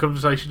join in the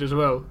conversation as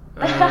well.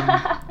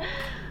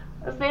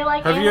 They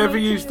like. Have you ever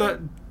used that?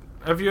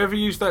 Have you ever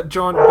used that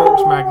giant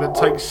box mag that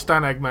takes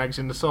Stanag mags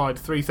in the side,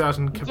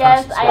 3,000 capacity?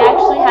 Yes, I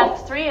actually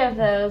have 3 of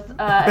those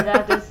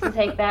adapters to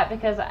take that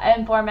because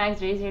M4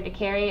 mags are easier to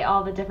carry.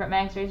 All the different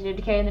mags are easier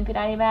to carry than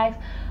P90 mags.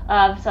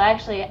 So I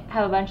actually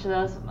have a bunch of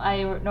those.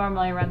 I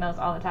normally run those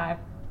all the time.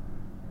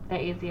 They're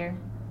easier.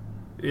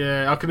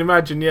 Yeah, I can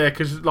imagine, yeah,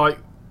 because like,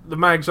 the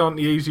mags aren't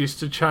the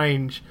easiest to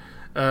change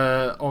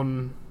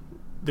on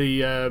the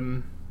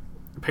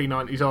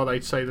P90s, are they,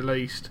 to say the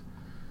least?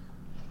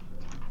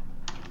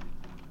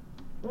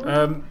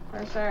 For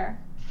sure.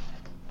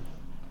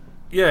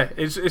 Yeah,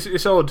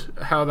 it's odd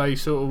how they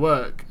sort of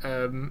work.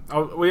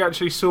 We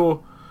actually saw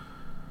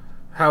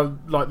how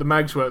like the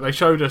mags work. They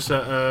showed us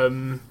at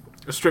a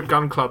strip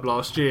gun club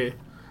last year,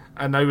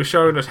 and they were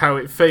showing us how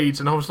it feeds,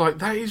 and I was like,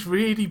 that is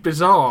really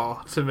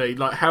bizarre to me,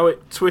 like how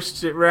it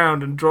twists it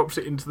round and drops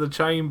it into the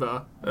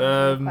chamber.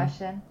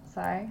 Question.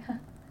 Sorry.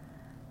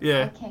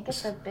 Yeah. I can't get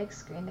the big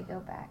screen to go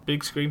back.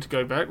 Big screen to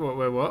go back.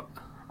 What?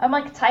 I'm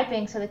like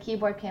typing, so the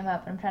keyboard came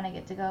up, and I'm trying to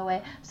get to go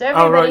away. So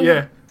everybody, right,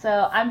 yeah.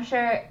 So I'm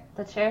sure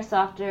the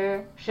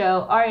Chairsofter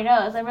show already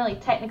knows I'm really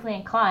technically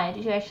inclined.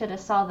 You guys should have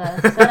saw the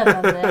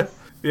setup of this.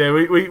 Yeah,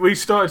 we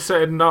started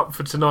setting up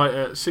for tonight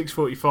at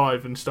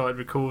 6:45 and started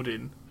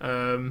recording.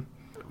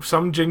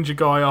 Some ginger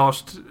guy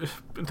asked,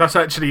 that's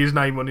actually his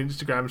name on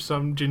Instagram.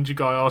 Some ginger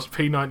guy asked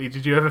P90,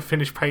 did you ever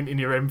finish painting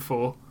your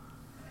M4?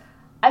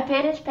 I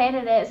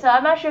painted it, so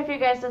I'm not sure if you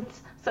guys,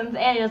 since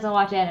Andy doesn't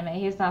watch anime,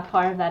 he's not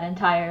part of that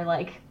entire,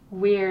 like,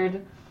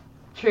 weird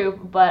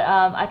troop, but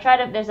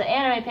there's an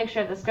anime picture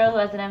of this girl who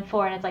has an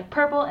M4, and it's, like,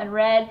 purple and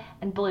red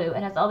and blue,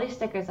 and has all these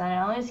stickers on it,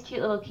 and all these cute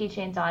little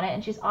keychains on it,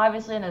 and she's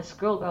obviously in a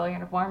schoolgirl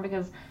uniform,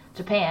 because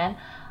Japan,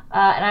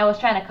 and I was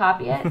trying to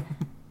copy it,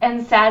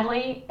 and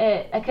sadly,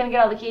 I couldn't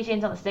get all the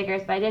keychains on the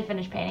stickers, but I did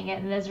finish painting it,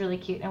 and it is really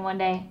cute, and one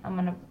day, I'm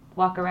gonna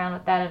walk around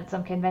with that at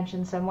some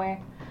convention somewhere.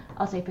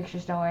 I'll take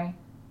pictures, don't worry.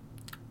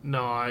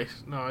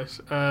 Nice.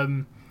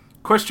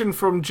 Question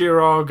from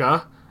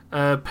Giraga.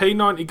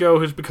 P90 Girl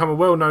has become a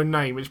well-known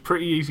name. It's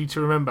pretty easy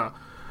to remember.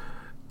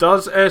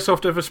 Does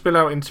airsoft ever spill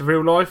out into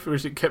real life, or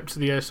is it kept to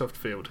the airsoft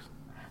field?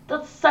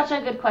 That's such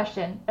a good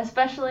question,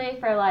 especially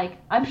for, like,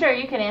 I'm sure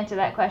you can answer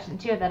that question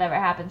too if that ever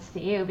happens to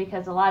you,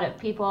 because a lot of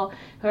people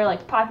who are,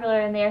 like,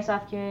 popular in the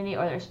airsoft community,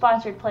 or they're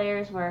sponsored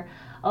players, where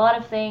a lot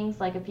of things,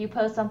 like, if you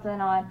post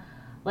something on,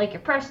 like,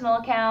 your personal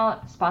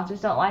account,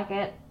 sponsors don't like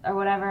it or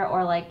whatever,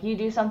 or like you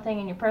do something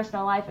in your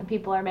personal life and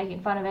people are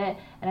making fun of it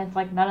and it's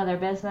like none of their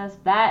business.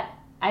 That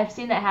I've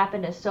seen that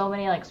happen to so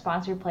many like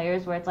sponsored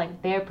players where it's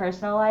like their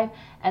personal life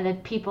and then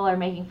people are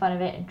making fun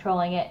of it and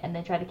trolling it and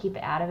they try to keep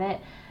it out of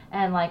it,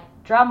 and like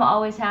drama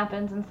always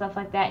happens and stuff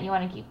like that, and you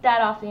want to keep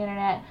that off the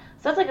internet.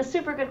 So that's like a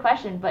super good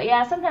question. But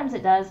yeah, sometimes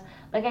it does.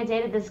 Like, I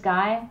dated this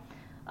guy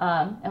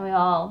and we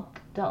all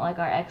don't like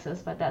our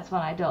exes, but that's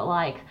one I don't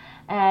like.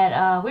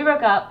 And we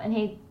broke up, and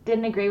he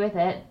didn't agree with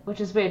it,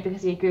 which is weird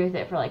because he agreed with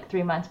it for like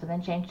 3 months, but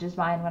then changed his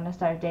mind when I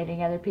started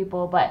dating other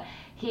people. But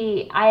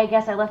I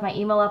guess I left my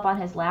email up on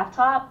his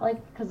laptop, like,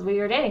 because we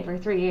were dating for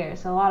 3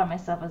 years, so a lot of my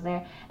stuff was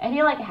there. And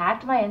he like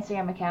hacked my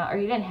Instagram account, or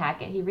he didn't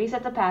hack it. He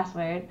reset the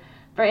password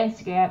for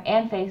Instagram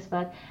and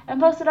Facebook, and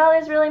posted all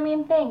these really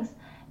mean things.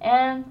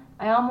 And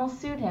I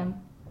almost sued him.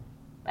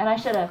 And I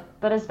should have.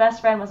 But his best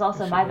friend was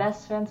also my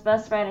best friend's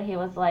best friend, and he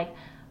was like,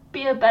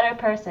 be a better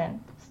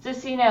person.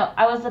 Just so you know,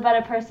 I was a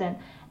better person.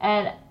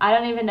 And I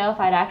don't even know if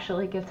I'd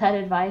actually give that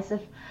advice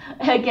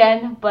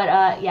again.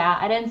 But yeah,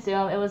 I didn't sue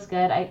him. It was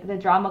good. The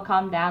drama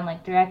calmed down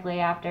like directly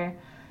after.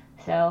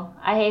 So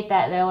I hate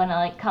that though when it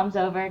like comes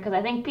over, because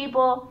I think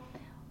people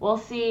will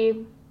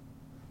see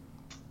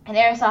an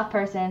airsoft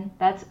person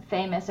that's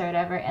famous or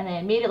whatever, and they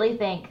immediately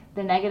think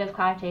the negative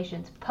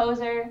connotations.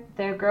 Poser,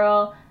 they're a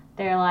girl,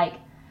 they're like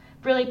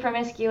really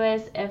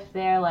promiscuous. If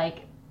they're like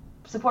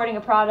supporting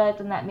a product,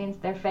 and that means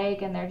they're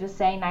fake and they're just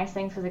saying nice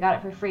things because they got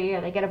it for free,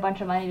 or they get a bunch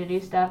of money to do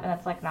stuff, and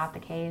that's like not the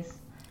case.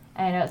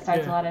 And I know it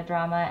starts a lot of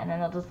drama, and then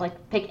they'll just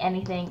like pick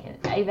anything,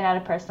 even out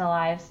of personal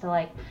lives, to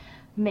like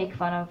make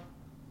fun of.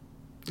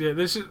 Yeah,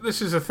 this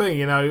is a thing,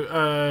 you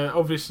know.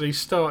 Obviously,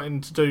 starting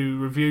to do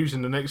reviews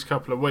in the next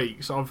couple of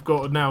weeks, I've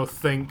got to now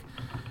think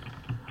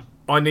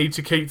I need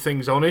to keep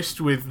things honest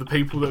with the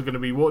people that are going to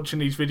be watching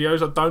these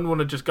videos. I don't want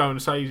to just go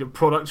and say the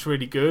product's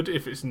really good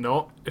if it's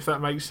not, if that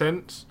makes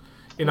sense.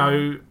 You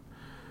know,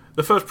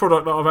 the first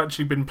product that I've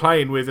actually been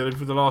playing with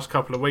over the last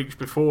couple of weeks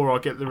before I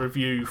get the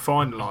review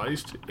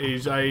finalised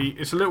is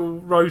it's a little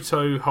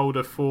roto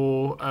holder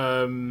for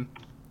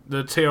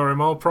the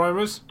TRMR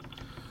primers,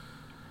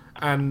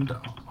 and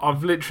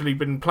I've literally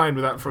been playing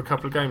with that for a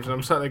couple of games, and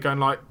I'm sat there going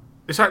like,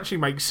 this actually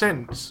makes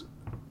sense,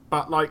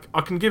 but like I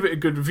can give it a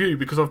good review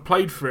because I've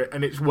played for it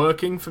and it's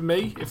working for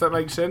me, if that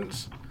makes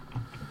sense.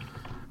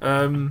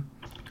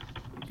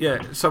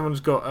 Yeah,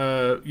 someone's got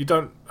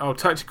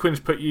Tactic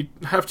Quinn's put, you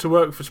have to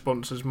work for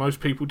sponsors.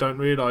 Most people don't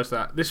realise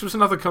that. This was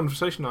another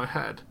conversation I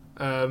had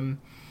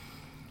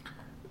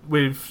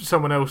with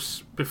someone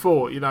else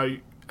before. You know,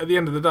 at the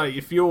end of the day,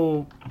 if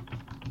you're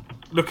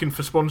looking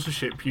for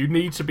sponsorship, you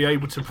need to be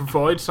able to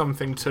provide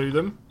something to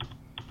them.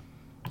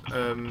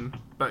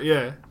 But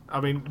yeah,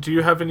 I mean, do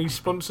you have any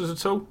sponsors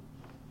at all?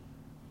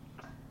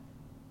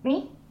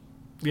 Me?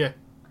 Yeah.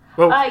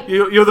 Well,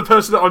 you're the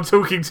person that I'm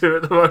talking to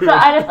at the moment. So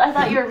I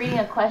thought you were reading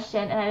a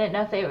question, and I didn't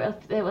know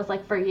if it was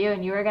like for you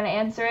and you were going to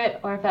answer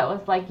it, or if that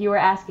was like you were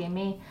asking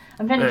me.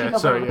 I'm trying to keep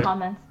up with the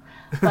comments.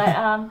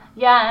 But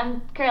yeah,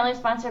 I'm currently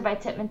sponsored by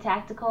Tipman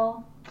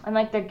Tactical. I'm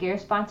like their gear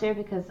sponsor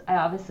because I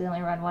obviously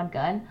only run one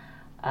gun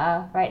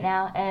right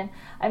now. And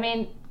I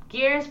mean,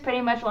 gear is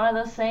pretty much one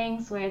of those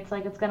things where it's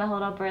like it's going to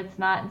hold up or it's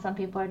not, and some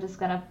people are just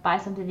going to buy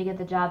something to get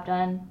the job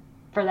done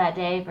for that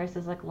day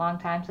versus like a long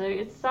time, so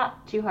it's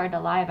not too hard to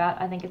lie about.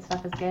 I think its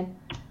stuff is good.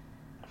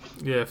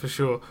 Yeah, for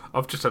sure.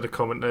 I've just had a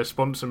comment there.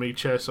 Sponsor me,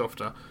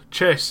 Chessofter.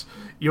 Chess,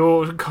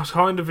 you're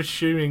kind of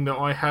assuming that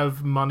I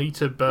have money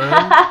to burn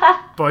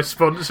by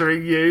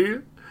sponsoring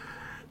you.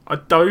 I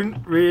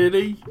don't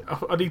really.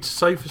 I need to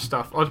save for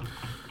stuff.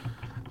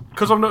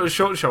 Because I'm not a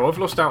shot show, I've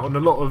lost out on a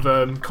lot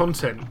of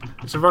content.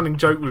 It's a running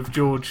joke with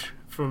George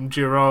from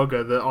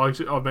Giraga that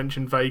I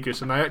mentioned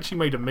Vegas, and they actually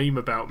made a meme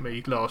about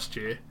me last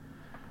year.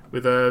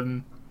 With,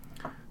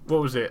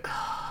 what was it?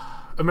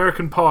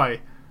 American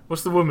Pie.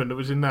 What's the woman that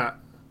was in that?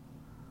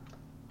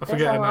 I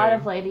forget her name. There's a lot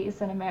of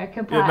ladies in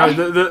American Pie. Yeah,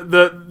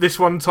 no, this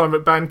one time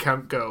at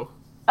Bandcamp Girl.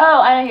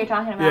 Oh, I know who you're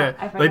talking about.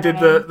 Yeah, they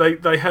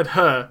did they had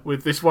her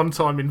with this one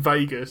time in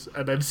Vegas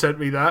and then sent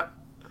me that.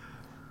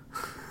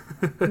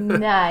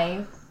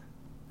 Nice.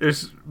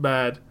 It's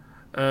mad.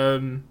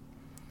 But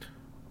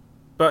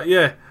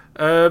yeah,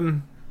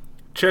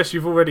 Chess,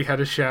 you've already had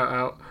a shout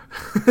out.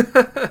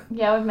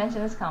 Yeah, we've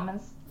mentioned his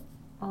comments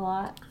a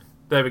lot.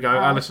 There we go,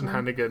 Alison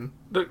Hannigan.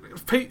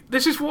 Look, Pete,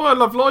 this is why I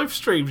love live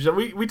streams.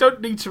 We don't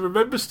need to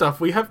remember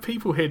stuff. We have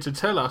people here to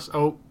tell us.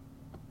 Oh,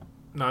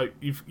 no,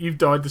 you've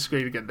died the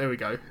screen again. There we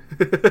go.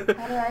 How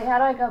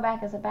do I go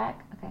back? Is it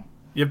back? Okay.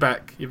 You're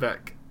back.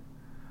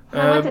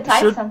 I went to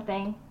type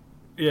something.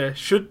 Yeah,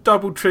 should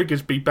double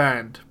triggers be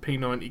banned?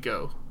 P90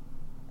 girl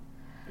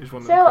is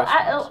one of the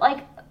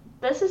questions.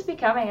 This is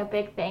becoming a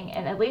big thing,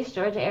 and at least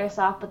Georgia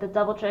Airsoft, but the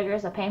double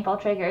triggers, the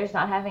paintball triggers,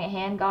 not having a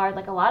hand guard,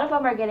 like a lot of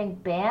them are getting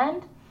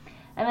banned.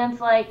 And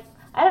it's like,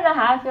 I don't know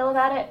how I feel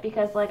about it,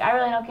 because like I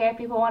really don't care if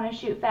people want to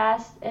shoot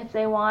fast if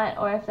they want,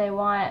 or if they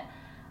want.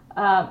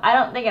 I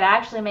don't think it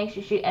actually makes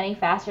you shoot any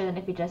faster than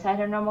if you just had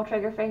your normal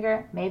trigger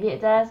finger. Maybe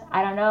it does,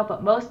 I don't know,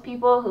 but most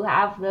people who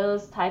have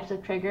those types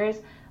of triggers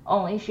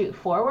only shoot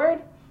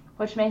forward,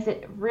 which makes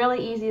it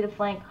really easy to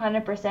flank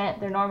 100%.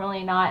 They're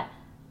normally not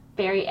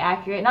very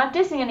accurate. Not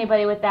dissing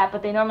anybody with that,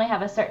 but they normally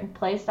have a certain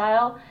play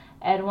style,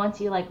 and once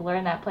you like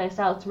learn that play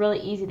style, it's really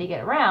easy to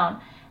get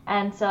around.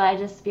 And so I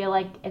just feel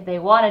like if they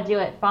want to do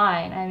it,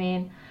 fine. I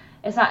mean,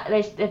 it's not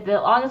as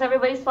long as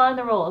everybody's following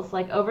the rules.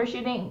 Like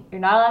overshooting, you're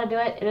not allowed to do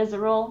it. It is a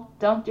rule.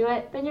 Don't do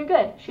it. Then you're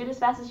good. Shoot as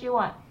fast as you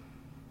want.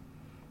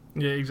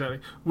 Yeah, exactly.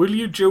 Will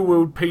you dual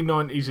wield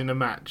P90s in a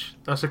match?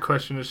 That's a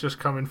question that's just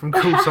coming from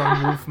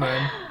Coolsign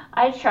Wolfman.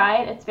 I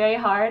tried. It's very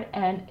hard,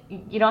 and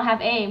you don't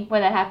have aim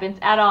when that happens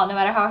at all, no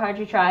matter how hard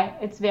you try.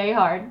 It's very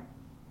hard.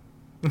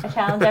 I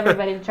challenge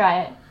everybody to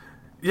try it.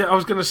 Yeah, I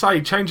was going to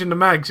say, changing the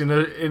mags in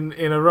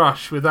a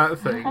rush with that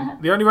thing.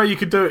 The only way you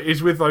could do it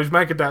is with those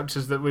mag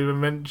adapters that we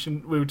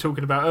were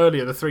talking about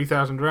earlier, the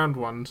 3,000 round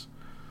ones.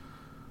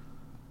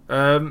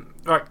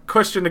 Right,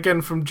 question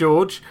again from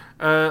George.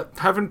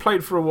 Having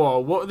played for a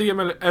while, what are the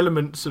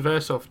elements of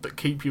Airsoft that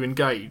keep you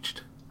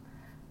engaged?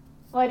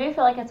 Well, I do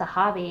feel like it's a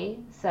hobby,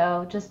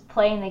 so just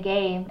playing the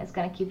game is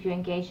going to keep you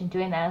engaged in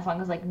doing that as long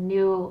as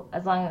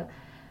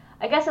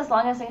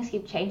things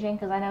keep changing,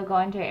 because I know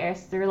going to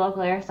your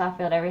local airsoft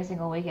field every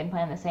single weekend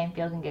playing the same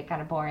field can get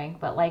kind of boring,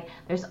 but like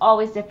there's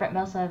always different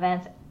MILSA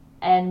events,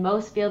 and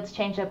most fields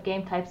change up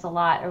game types a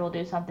lot or will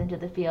do something to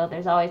the field.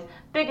 There's always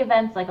big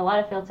events, like a lot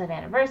of fields have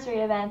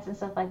anniversary events and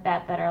stuff like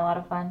that are a lot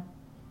of fun.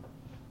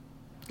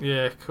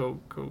 Yeah, cool.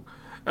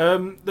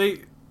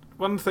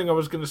 One thing I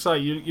was going to say,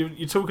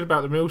 you're talking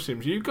about the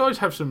milsims. You guys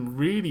have some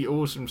really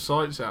awesome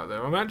sites out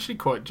there. I'm actually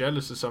quite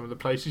jealous of some of the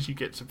places you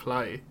get to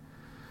play.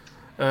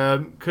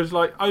 Because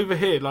like over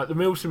here, like the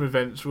milsim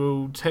events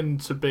will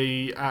tend to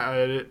be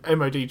at a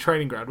MOD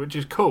training ground, which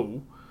is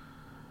cool.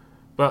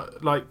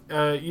 But like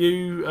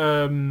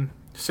you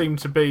seem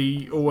to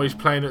be always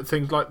playing at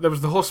things like there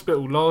was the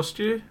hospital last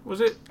year. Was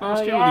it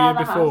last year or the year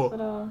before?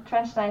 Hospital.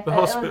 Trench Knife. The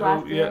hospital, it was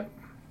last year.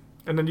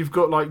 And then you've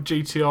got like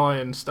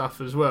GTI and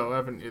stuff as well,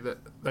 haven't you, that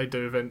they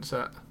do events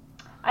at?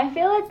 I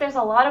feel like there's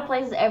a lot of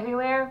places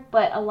everywhere,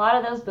 but a lot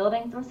of those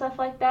buildings and stuff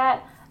like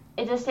that,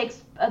 it just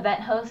takes event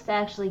hosts to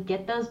actually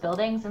get those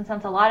buildings. And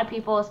since a lot of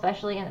people,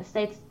 especially in the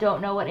States,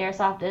 don't know what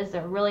airsoft is,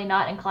 they're really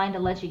not inclined to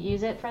let you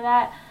use it for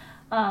that.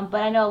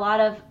 But I know a lot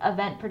of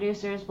event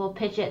producers will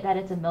pitch it that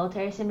it's a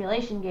military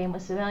simulation game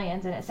with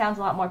civilians, and it sounds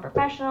a lot more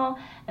professional,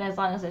 and as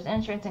long as there's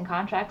insurance and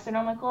contracts, they're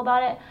normally cool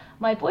about it.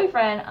 My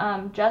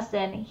boyfriend,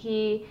 Justin,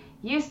 he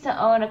used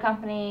to own a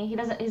company.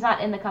 He's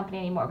not in the company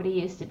anymore, but he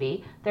used to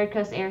be Third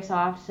Coast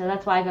Airsoft, so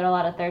that's why I go to a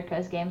lot of Third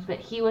Coast games. But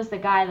he was the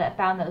guy that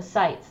found those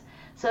sites.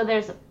 So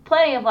there's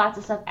plenty of lots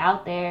of stuff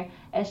out there.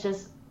 It's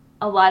just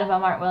a lot of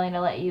them aren't willing to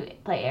let you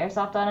play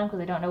airsoft on them because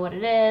they don't know what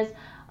it is,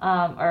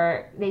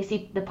 or they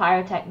see the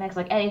pyrotechnics,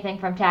 like anything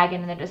from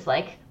tagging, and they're just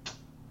like,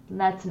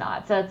 that's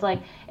not. So it's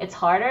like, it's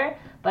harder.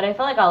 But I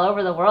feel like all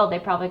over the world, they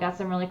probably got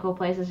some really cool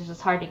places. It's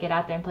just hard to get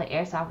out there and play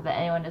airsoft without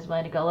anyone is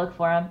willing to go look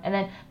for them. And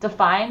then to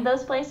find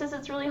those places,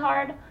 it's really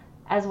hard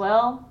as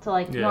well. So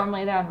like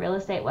normally they're on real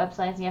estate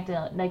websites, and you have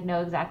to like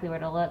know exactly where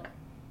to look.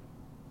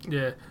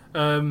 Yeah.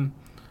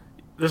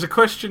 There's a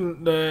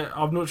question there.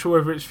 I'm not sure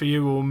whether it's for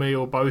you or me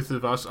or both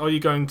of us. Are you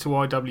going to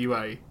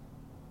IWA?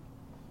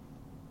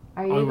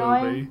 Are you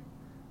going?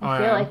 I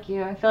feel like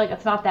you. I feel like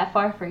it's not that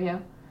far for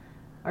you.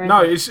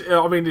 No,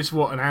 it's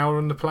what, an hour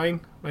on the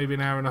plane? Maybe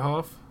an hour and a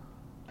half?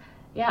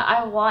 Yeah,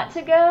 I want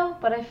to go,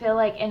 but I feel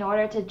like in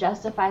order to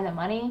justify the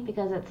money,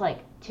 because it's like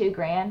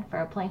 $2,000 for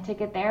a plane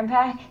ticket there and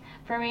back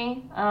for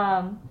me.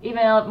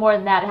 Even more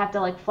than that, I have to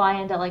like fly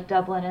into like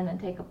Dublin and then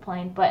take a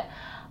plane. But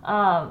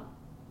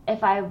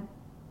if I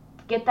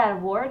get that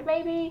award,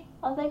 maybe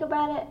I'll think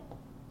about it.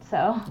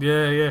 So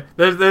yeah.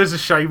 There's a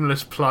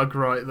shameless plug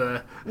right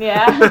there.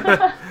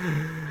 Yeah.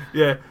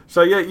 Yeah.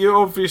 So yeah, you've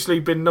obviously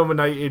been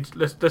nominated.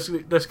 Let's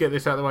get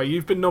this out of the way.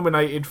 You've been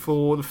nominated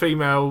for the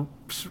Female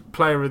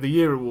Player of the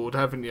Year award,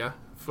 haven't you?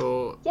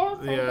 For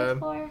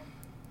for.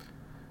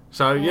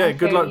 So yeah,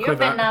 good luck with that. You've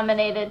been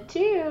nominated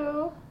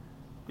too.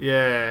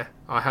 Yeah,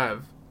 I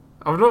have.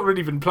 I've not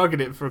really been plugging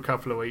it for a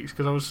couple of weeks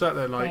because I was sat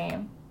there like,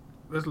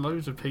 there's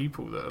loads of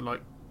people that are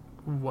like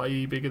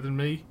way bigger than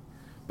me.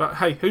 But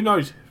hey, who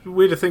knows?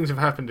 Weirder things have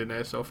happened in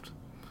airsoft.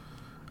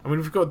 I mean,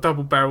 we've got a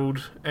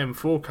double-barreled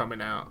M4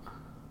 coming out.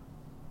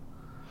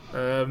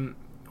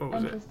 What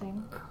was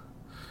Interesting. it?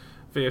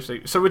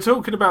 VFC. So we're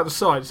talking about the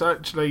sites.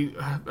 Actually,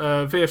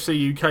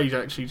 VFC UK's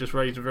actually just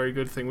raised a very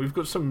good thing. We've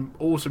got some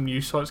awesome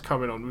new sites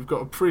coming on. We've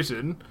got a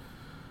prison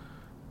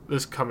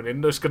that's coming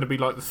in. That's going to be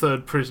like the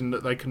third prison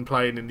that they can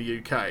play in the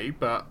UK,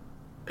 but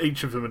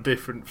each of them are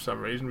different for some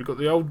reason. We've got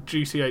the old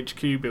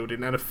GCHQ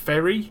building and a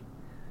ferry.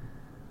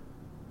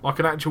 Like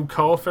an actual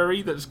car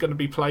ferry that's going to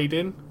be played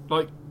in.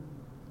 Like,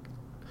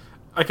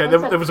 okay,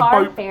 there was a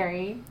boat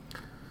ferry.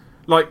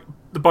 Like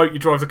the boat you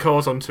drive the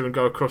cars onto and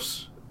go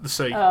across the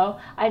sea. Oh,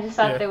 I just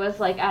thought there was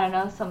like, I don't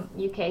know, some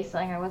UK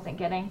slang I wasn't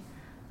getting.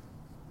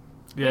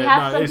 Yeah, we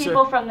have some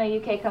people from the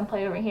UK come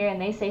play over here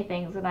and they say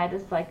things and I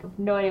just like have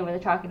no idea what they're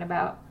talking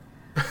about.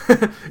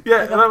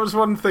 Yeah, that was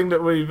one thing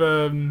that we've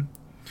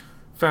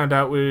found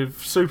out with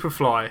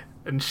Superfly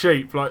and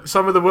Sheep. Like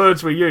some of the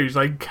words we use,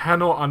 they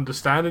cannot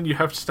understand, and you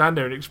have to stand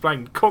there and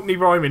explain Cockney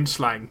rhyming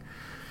slang.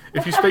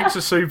 If you speak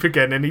to Soup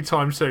again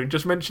anytime soon,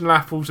 just mention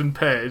apples and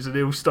pears, and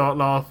he'll start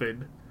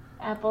laughing.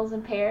 Apples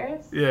and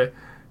pears?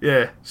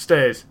 Yeah,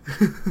 stairs.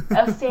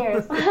 Oh,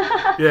 stairs.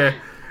 Yeah,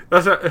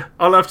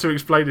 I'll have to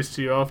explain this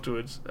to you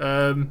afterwards.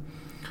 But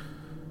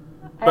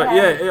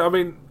yeah, I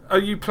mean, are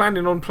you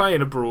planning on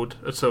playing abroad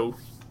at all?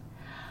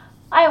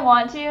 I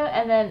want to,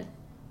 and then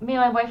me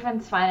and my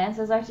boyfriend's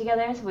finances are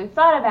together, so we've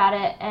thought about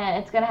it,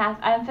 and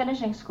I'm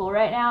finishing school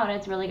right now, and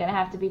it's really gonna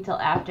have to be till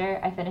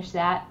after I finish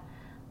that,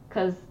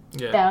 because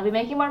then I'll be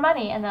making more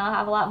money, and then I'll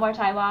have a lot more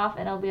time off,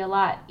 and it'll be a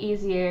lot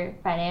easier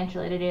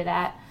financially to do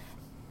that.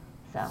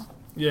 So.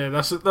 Yeah,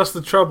 that's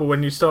the trouble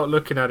when you start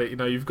looking at it. You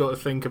know, you've got to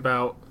think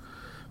about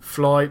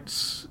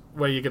flights,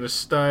 where you're gonna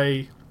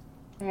stay.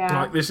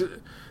 Yeah. Like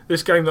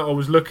this game that I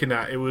was looking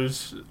at, it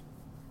was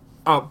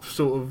up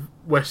sort of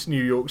West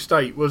New York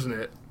State, wasn't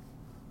it?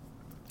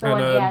 The one,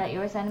 that you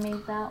were sending me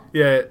about?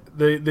 Yeah,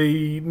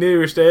 the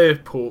nearest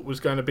airport was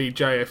going to be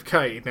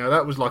JFK. Now,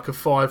 that was like a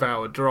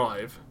 5-hour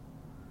drive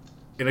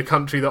in a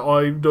country that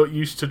I'm not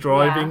used to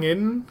driving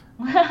in.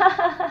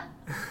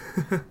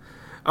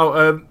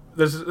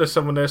 There's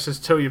someone there says,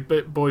 tell your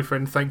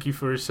boyfriend thank you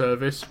for his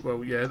service.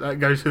 Well, yeah, that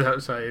goes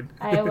without saying.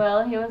 I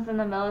will. He was in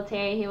the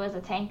military. He was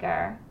a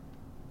tanker.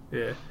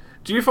 Yeah.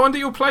 Do you find that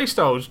your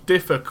playstyles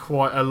differ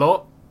quite a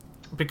lot?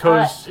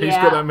 Because he's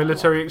got that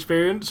military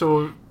experience,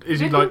 or is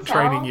he like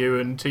training you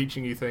and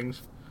teaching you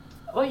things?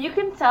 Well, you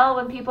can tell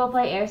when people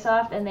play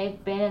airsoft and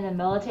they've been in the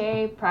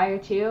military prior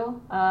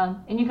to,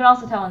 and you can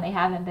also tell when they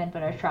haven't been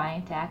but are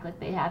trying to act like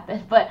they have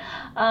been. But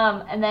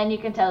and then you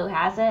can tell who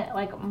hasn't.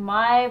 Like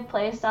my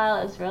play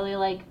style is really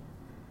like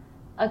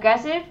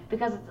aggressive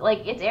because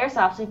it's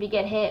airsoft. So if you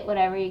get hit,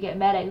 whatever, you get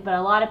medic. But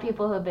a lot of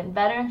people who have been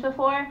veterans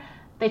before,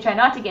 they try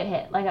not to get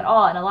hit like at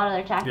all, and a lot of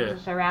their tactics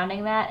are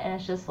surrounding that, and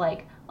it's just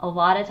like a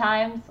lot of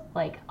times,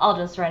 like, I'll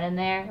just run in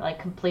there, like,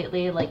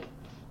 completely, like,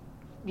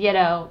 you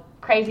know,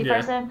 crazy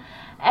person.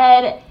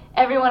 And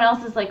everyone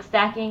else is, like,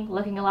 stacking,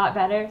 looking a lot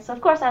better. So,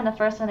 of course, I'm the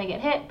first one to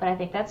get hit, but I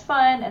think that's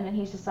fun. And then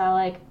he's just all,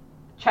 like,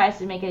 tries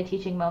to make it a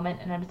teaching moment,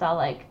 and I'm just all,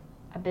 like,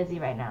 I'm busy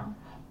right now.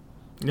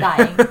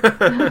 Dying.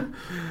 And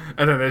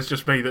then there's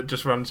just me that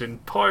just runs in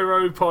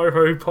pyro,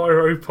 pyro,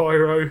 pyro,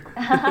 pyro.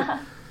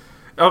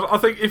 I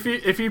think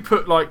if you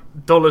put like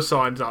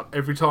 $signs up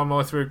every time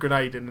I threw a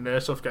grenade in an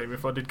airsoft game,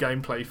 if I did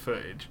gameplay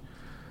footage,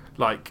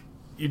 like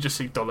you just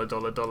see dollar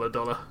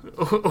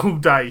all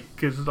day.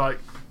 Because like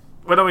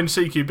when I'm in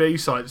CQB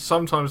sites,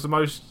 sometimes the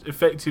most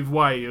effective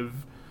way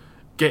of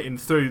getting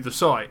through the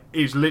site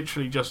is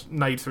literally just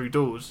nade through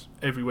doors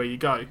everywhere you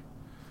go.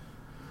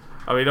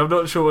 I mean, I'm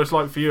not sure what it's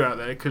like for you out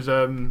there, because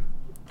a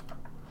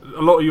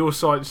lot of your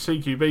sites,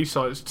 CQB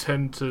sites,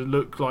 tend to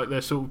look like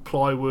they're sort of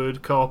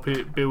plywood,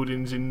 carpet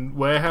buildings in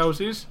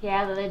warehouses.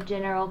 Yeah, the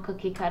general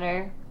cookie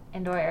cutter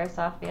indoor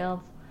airsoft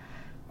fields.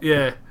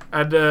 Yeah,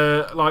 and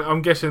like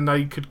I'm guessing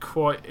they could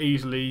quite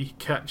easily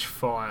catch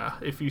fire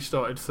if you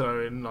started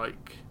throwing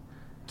like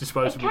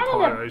disposable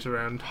pyros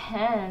around.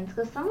 Depends,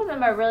 because some of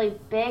them are really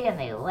big and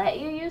they let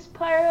you use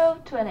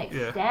pyro to an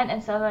extent,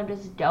 and some of them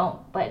just don't.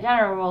 But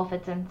general rule, if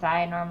it's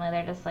inside, normally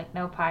they're just like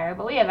no pyro.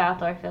 But we have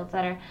outdoor fields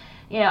that are,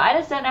 you know, I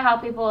just don't know how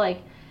people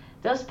like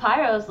those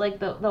pyros, like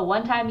the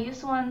one-time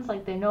use ones,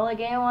 like the Enola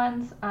Gay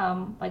ones,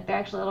 like they're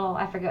actually little,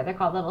 I forget what they're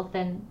called, little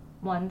thin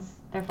ones.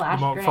 They're flash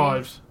grenades.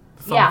 Mark 5s,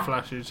 the thumb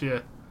flashes, yeah.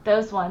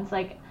 Those ones,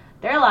 like.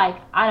 They're like,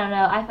 I don't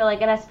know, I feel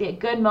like it has to be a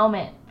good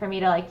moment for me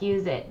to like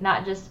use it,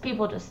 not just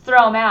people just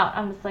throw them out.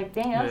 I'm just like,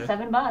 dang, that's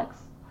 $7.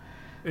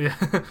 Yeah.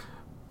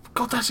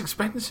 God, that's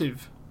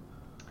expensive.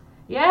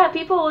 Yeah,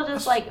 people will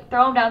just like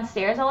throw them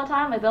downstairs all the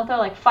time. Like they'll throw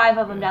like 5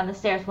 of them down the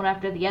stairs one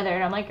after the other,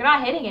 and I'm like, you're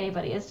not hitting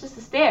anybody. It's just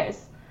the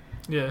stairs.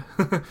 Yeah.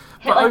 But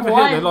like over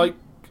one. here, they're like,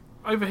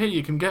 over here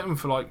you can get them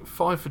for like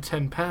 £5 for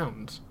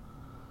 £10.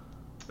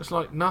 It's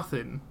like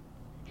nothing.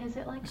 Is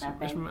it like that?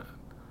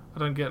 I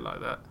don't get like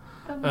that.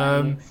 The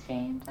money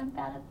exchange, I'm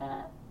bad at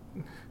that.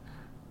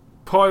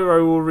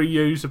 Pyro or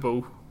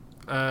reusable?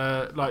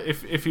 Like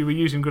if you were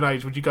using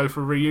grenades, would you go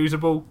for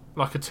reusable,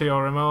 like a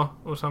TRMR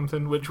or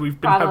something? Which we've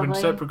been having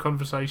separate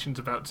conversations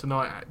about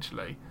tonight,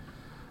 actually.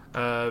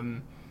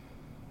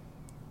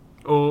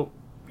 Or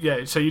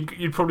yeah, so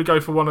you'd probably go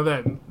for one of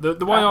them.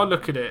 The way I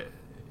look at it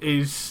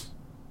is,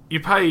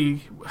 you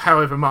pay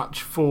however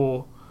much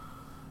for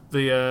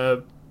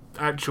the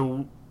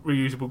actual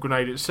reusable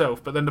grenade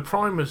itself, but then the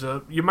primers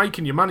you're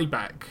making your money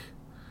back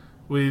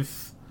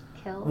with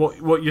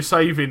what you're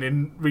saving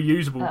in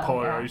reusable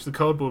pyros, the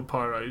cardboard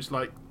pyros.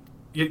 Like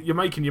you're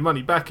making your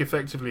money back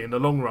effectively in the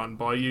long run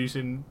by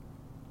using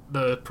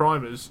the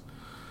primers.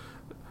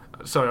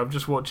 Sorry, I'm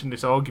just watching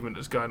this argument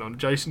that's going on.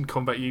 Jason,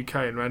 Combat UK,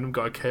 and random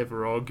guy Kev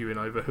are arguing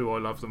over who I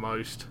love the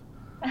most.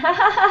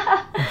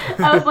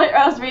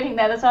 I was reading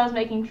that, that's why I was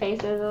making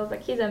faces. I was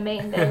like, he's a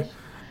main dish.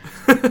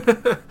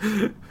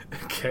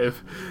 Kev.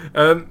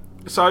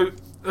 So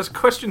there's a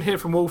question here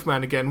from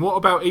Wolfman again. What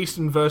about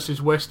Eastern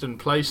versus Western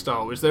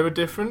playstyle? Is there a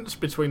difference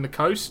between the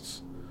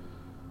coasts?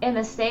 In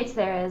the States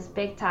there is,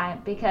 big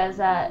time, because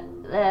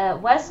the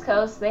West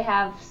Coast, they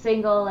have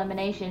single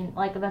elimination,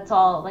 like that's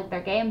all like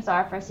their games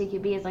are for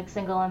CQB is like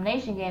single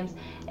elimination games.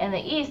 In the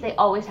East they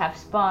always have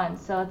spawns,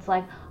 so it's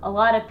like a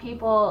lot of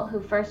people who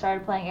first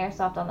started playing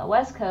airsoft on the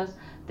West Coast,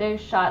 their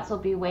shots will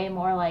be way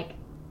more like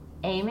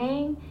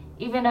aiming.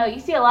 Even though you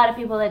see a lot of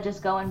people that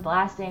just go in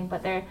blasting,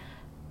 but they're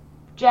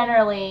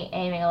generally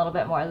aiming a little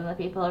bit more than the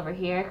people over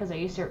here because they're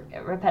used to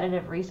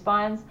repetitive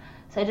respawns.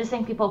 So I just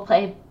think people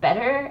play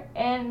better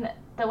in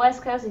the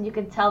West Coast, and you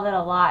can tell that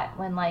a lot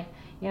when, like,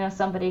 you know,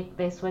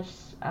 they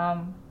switched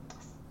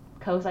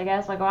coast, I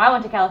guess. Like when I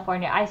went to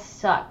California, I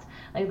sucked.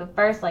 Like the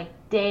first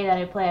day that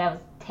I played, I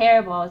was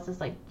terrible. I was just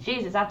like,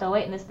 Jesus, I have to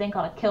wait in this thing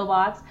called a kill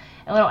box,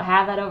 and we don't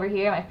have that over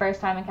here. My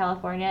first time in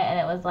California, and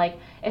it was like,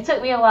 it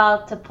took me a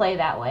while to play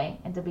that way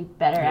and to be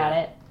better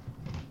at it.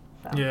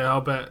 So. Yeah,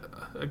 I'll bet.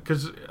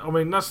 Because I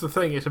mean, that's the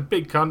thing. It's a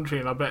big country,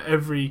 and I bet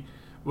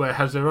everywhere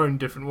has their own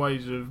different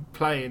ways of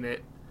playing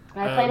it.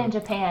 I played in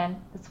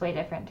Japan. It's way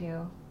different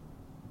too.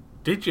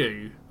 Did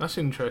you? That's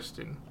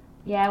interesting.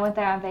 Yeah, I went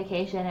there on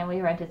vacation, and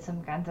we rented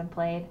some guns and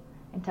played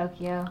in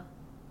Tokyo.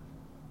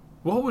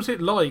 What was it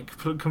like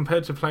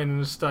compared to playing in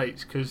the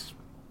States? Because,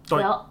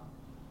 well,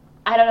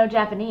 I don't know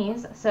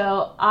Japanese,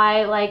 so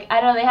I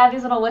don't know, they have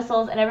these little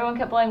whistles, and everyone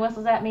kept blowing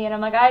whistles at me, and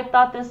I'm like, I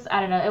thought this, I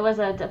don't know, it was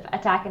a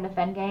attack and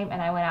defend game,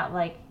 and I went out,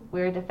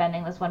 we were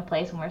defending this one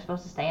place, and we were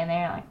supposed to stay in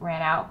there, and,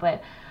 ran out,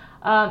 but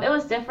it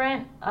was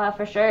different,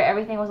 for sure.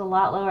 Everything was a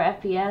lot lower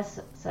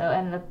FPS, so,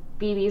 and the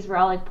BBs were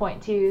all,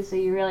 0.2, so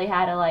you really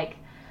had to,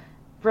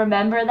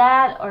 remember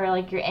that, or,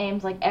 your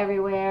aim's,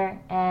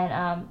 everywhere,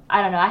 and,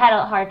 I don't know, I had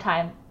a hard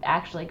time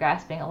actually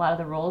grasping a lot of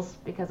the rules,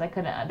 because I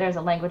couldn't, there's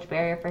a language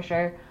barrier for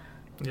sure.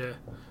 Yeah,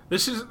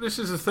 this is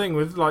the thing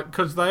with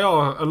because they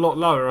are a lot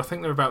lower. I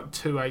think they're about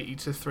 280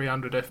 to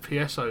 300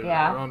 FPS over there,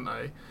 aren't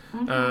they?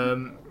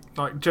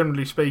 Mm-hmm.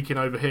 Generally speaking,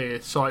 over here,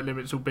 site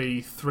limits will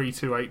be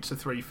 328 to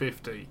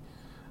 350.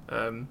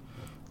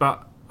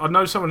 but I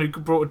know someone who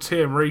brought a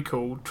TM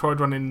Recall,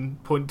 tried running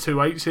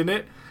 .28s in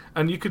it,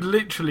 and you could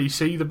literally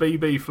see the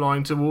BB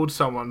flying towards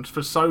someone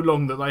for so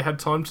long that they had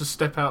time to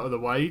step out of the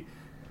way.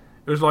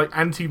 It was like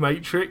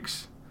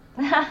anti-Matrix.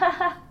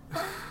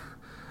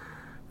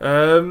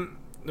 There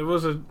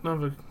was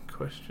another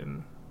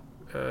question.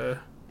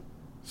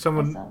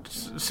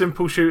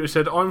 Simple Shooter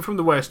said, I'm from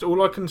the West.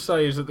 All I can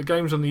say is that the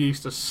games on the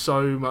East are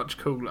so much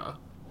cooler.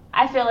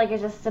 I feel like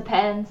it just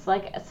depends.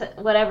 Like,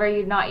 whatever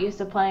you're not used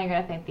to playing, you're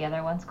going to think the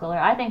other one's cooler.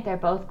 I think they're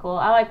both cool.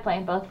 I like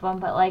playing both of them,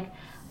 but, like,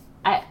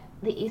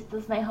 the East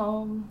is my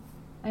home.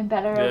 I'm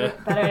better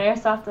at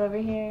Airsoft over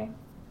here.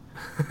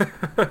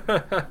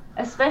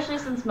 Especially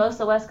since most of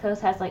the West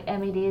Coast has, like,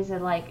 MEDs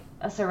and, like,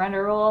 a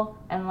surrender rule,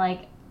 and,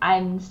 like,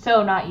 I'm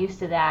so not used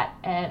to that,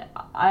 and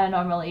I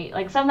normally,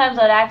 like, sometimes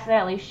I'd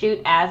accidentally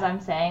shoot as I'm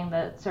saying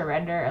the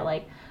surrender, or,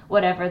 like,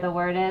 whatever the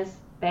word is,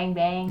 bang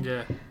bang.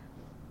 Yeah.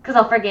 Because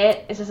I'll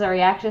forget, it's just a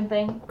reaction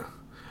thing.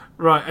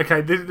 Right,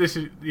 okay, this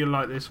is, you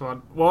like this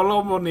one. While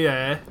I'm on the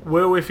air,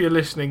 Will, if you're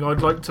listening,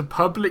 I'd like to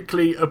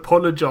publicly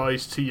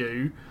apologise to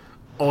you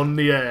on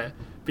the air,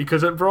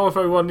 because at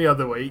Bravo 1 the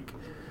other week,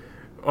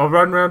 I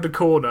ran round a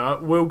corner,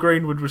 Will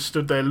Greenwood was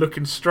stood there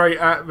looking straight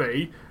at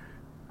me.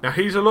 Now,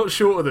 he's a lot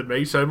shorter than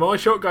me, so my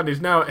shotgun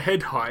is now at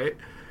head height.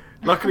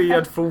 Luckily, he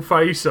had full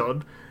face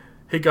on.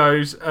 He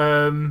goes,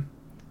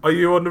 are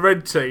you on the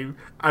red team?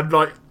 And,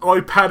 like, I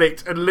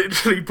panicked and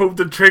literally pulled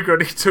the trigger,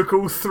 and he took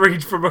all 3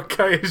 from a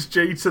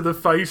KSG to the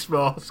face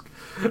mask.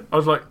 I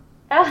was like,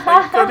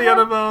 thank God he had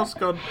a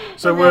mask on.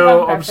 So,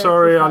 Will, I'm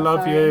sorry, I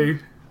love you.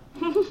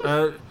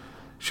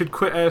 Should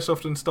quit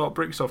Airsoft and start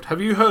Bricksoft. Have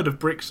you heard of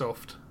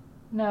Bricksoft?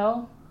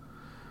 No.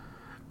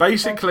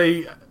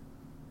 Basically...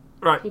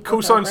 Right,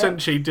 Call Sign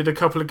Senshi did a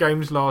couple of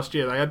games last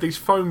year. They had these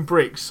foam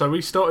bricks, so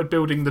we started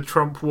building the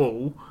Trump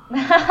wall,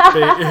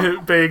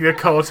 being a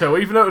cartel.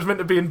 Even though it was meant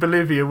to be in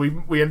Bolivia,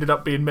 we ended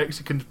up being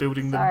Mexicans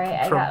building the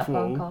Trump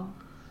wall.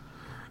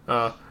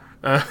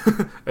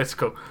 That's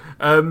cool.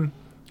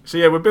 So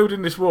yeah, we're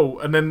building this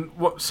wall, and then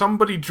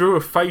somebody drew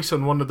a face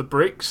on one of the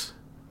bricks,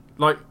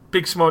 like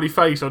big smiley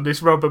face on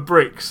this rubber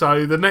brick.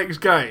 So the next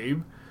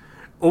game,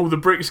 all the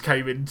bricks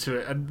came into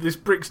it, and this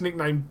brick's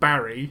nicknamed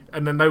Barry,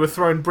 and then they were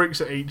throwing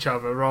bricks at each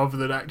other rather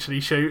than actually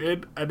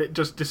shooting, and it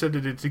just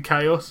descended into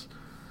chaos.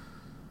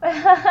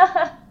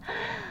 That's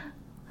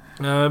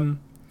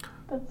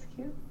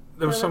cute.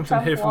 There was something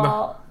here from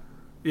wall.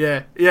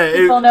 Yeah.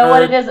 People know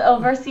what it is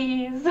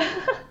overseas.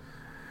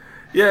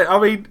 Yeah, I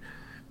mean,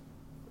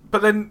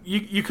 but then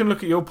you can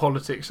look at your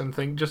politics and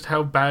think just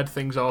how bad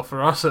things are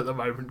for us at the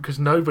moment, because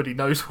nobody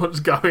knows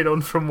what's going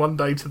on from one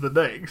day to the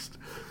next.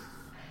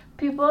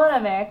 People in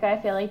America, I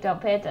feel like,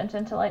 don't pay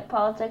attention to, like,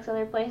 politics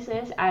other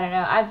places. I don't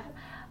know.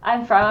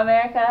 I'm from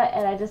America,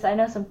 and I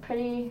know some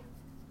pretty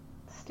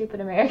stupid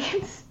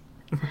Americans.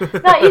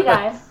 Not you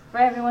guys. For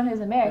everyone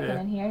who's American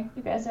in here,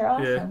 you guys are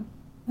awesome.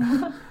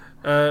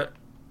 Yeah.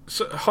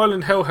 So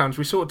Highland Hellhounds,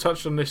 we sort of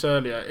touched on this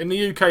earlier. In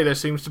the UK, there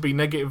seems to be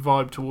negative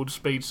vibe towards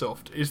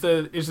Speedsoft. Is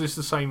this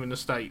the same in the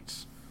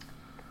States?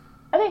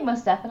 I think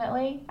most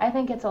definitely. I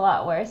think it's a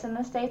lot worse in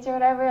the States or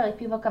whatever. Like,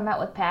 people come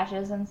out with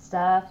patches and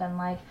stuff, and,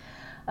 like,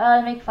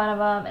 they make fun of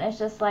them, and it's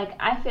just like,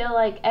 I feel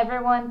like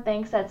everyone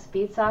thinks that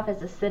Speedsoft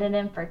is a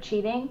synonym for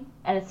cheating,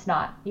 and it's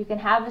not. You can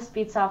have a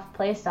Speedsoft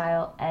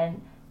playstyle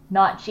and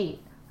not cheat.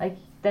 Like,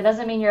 that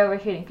doesn't mean you're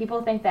overshooting.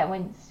 People think that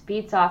when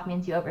Speedsoft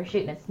means you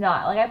overshoot, and it's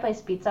not. Like, I play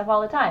Speedsoft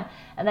all the time,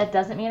 and that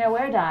doesn't mean I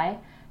wear dye.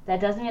 That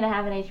doesn't mean I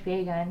have an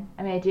HPA gun.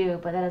 I mean, I do,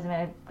 but that doesn't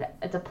mean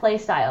it's a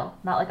playstyle,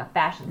 not like a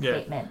fashion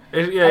statement.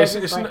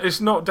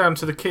 It's not down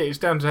to the kit. It's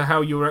down to how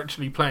you're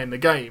actually playing the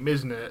game,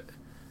 isn't it?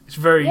 It's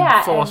very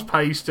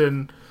fast-paced,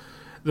 and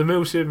the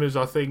milsimmers,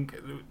 I think,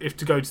 if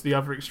to go to the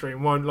other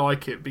extreme, won't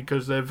like it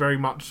because they're very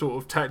much sort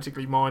of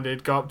tactically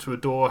minded, go up to a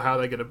door, how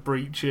they're going to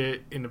breach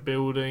it in a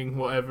building,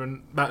 whatever,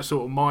 and that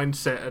sort of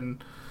mindset,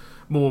 and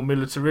more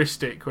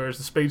militaristic, whereas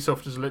the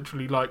Speedsoft is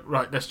literally like,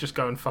 right, let's just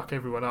go and fuck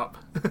everyone up.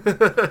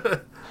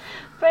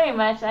 Pretty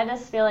much. I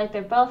just feel like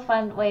they're both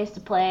fun ways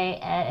to play,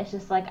 and it's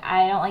just like,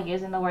 I don't like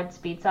using the word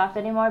Speedsoft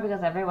anymore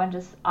because everyone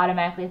just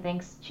automatically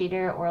thinks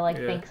cheater or like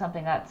thinks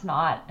something that's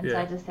not, and so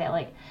I just say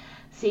like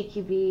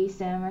CQB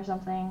sim or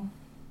something.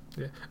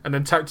 Yeah, and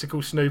then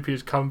Tactical Snoopy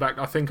has come back.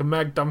 I think a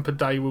mag dump a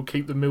day will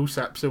keep the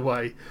millsaps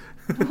away.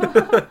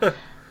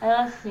 I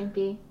love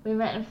Snoopy. We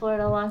met in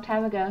Florida a long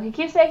time ago. He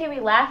keeps making me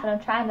laugh, and I'm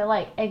trying to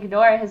like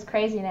ignore his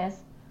craziness.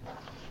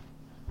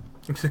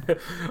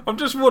 I'm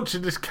just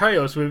watching this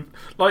chaos with,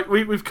 like,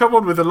 we've come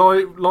on with a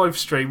live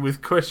stream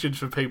with questions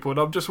for people, and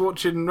I'm just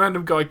watching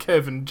random guy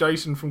Kev and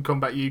Jason from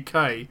Combat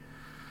UK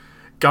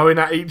going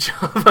at each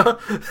other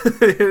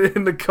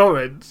in the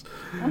comments.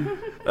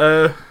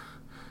 So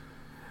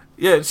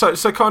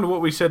kind of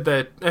what we said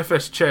there.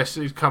 FS Chess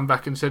has come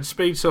back and said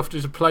Speedsoft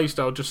is a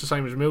playstyle just the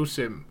same as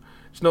Milsim.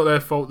 It's not their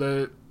fault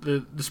the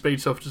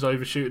Speedsofters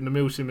overshooting the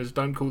Milsimmers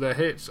don't call their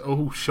hits.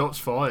 Oh, shots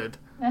fired.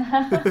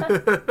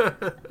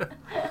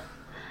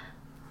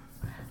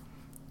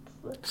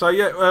 So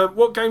yeah,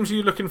 what games are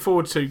you looking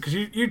forward to? Because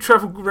you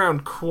travel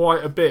around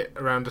quite a bit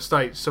around the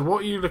States. So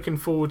what are you looking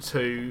forward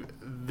to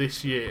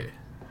this year?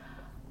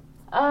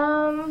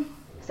 So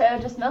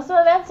just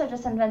Milsim events or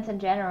just events in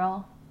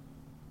general?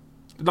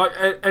 Like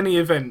any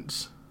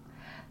events?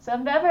 So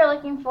I'm never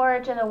looking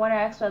forward to the Winter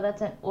Expo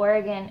that's in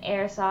Oregon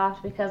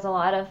Airsoft because a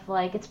lot of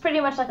it's pretty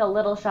much like a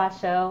little shot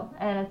show,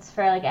 and it's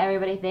for like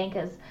everybody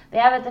because they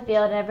have it at the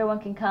field and everyone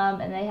can come,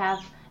 and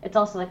it's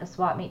also like a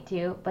swap meet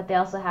too, but they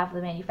also have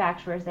the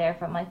manufacturers there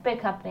from like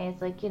big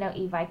companies like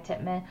E-Vike,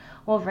 Tippmann,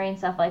 Wolverine,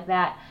 stuff like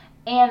that,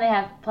 and they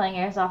have playing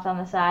airsoft on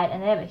the side,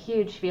 and they have a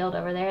huge field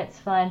over there. It's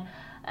fun,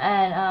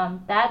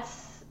 and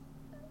that's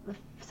the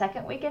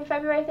second week in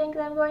February I think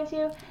that I'm going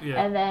to,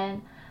 and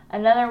then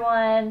another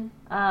one,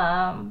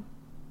 I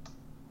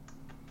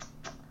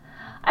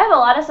have a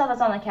lot of stuff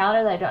that's on the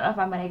calendar that I don't know if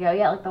I'm going to go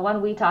yet. Like the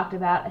one we talked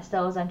about, I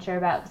still was unsure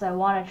about because I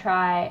want to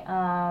try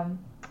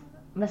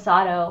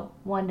Masato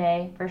one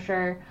day for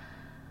sure.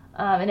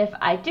 And if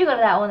I do go to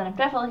that one, then I'm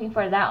definitely looking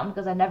forward to that one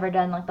because I've never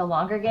done like the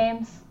longer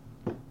games,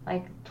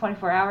 like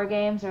 24-hour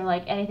games or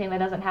like anything that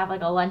doesn't have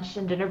like a lunch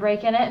and dinner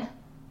break in it.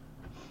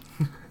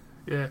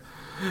 Yeah.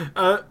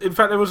 In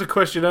fact, there was a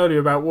question earlier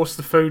about what's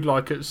the food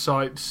like at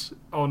sites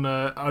on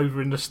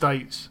over in the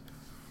States.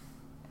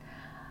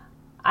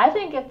 I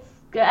think it's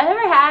good. I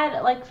never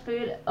had like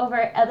food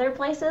over other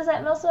places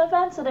at Milsim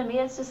events, so to me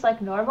it's just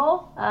like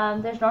normal.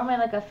 There's normally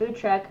like a food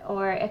truck,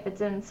 or if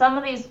it's in some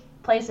of these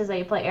places that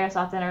you play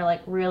airsoft in are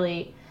like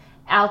really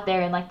out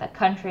there in like the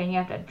country, and you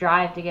have to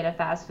drive to get a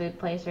fast food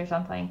place or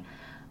something.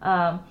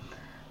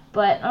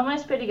 But normally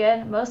it's pretty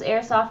good. Most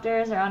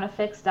airsofters are on a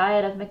fixed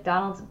diet of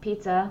McDonald's and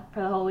pizza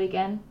for the whole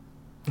weekend.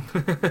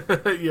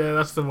 Yeah,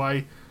 that's the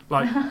way.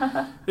 Like,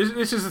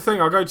 this is the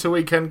thing. I go to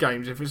weekend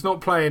games. If it's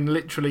not playing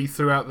literally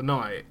throughout the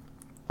night,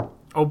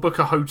 I'll book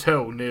a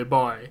hotel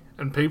nearby.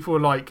 And people are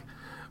like,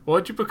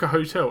 why'd you book a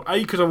hotel? A,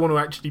 because I want to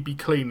actually be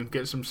clean and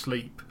get some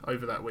sleep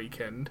over that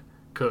weekend.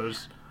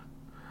 Because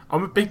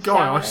I'm a big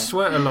guy. I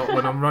sweat a lot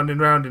when I'm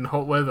running around in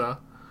hot weather.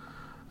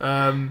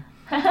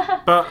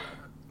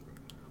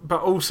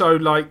 But also,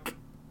 like,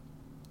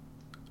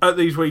 at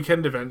these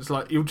weekend events,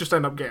 like, you'll just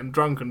end up getting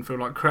drunk and feel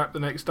like crap the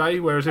next day.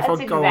 Whereas if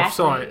I go off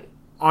site,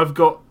 I've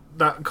got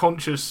that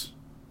conscious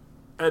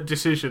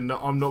decision that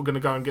I'm not going to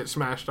go and get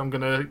smashed. I'm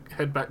going to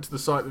head back to the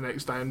site the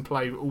next day and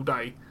play all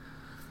day.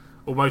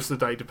 Or most of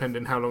the day,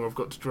 depending how long I've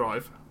got to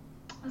drive.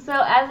 So,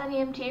 as an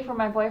EMT for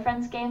my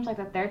boyfriend's games, like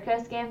the Third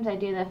Coast games, I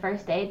do the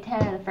first aid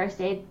tent or the first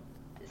aid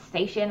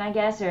station, I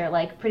guess, or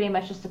like pretty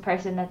much just a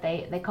person that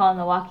they call in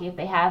the walkie if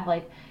they have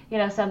like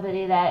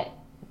somebody that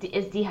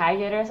is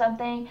dehydrated or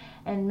something.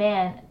 And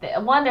man,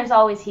 there's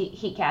always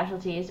heat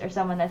casualties or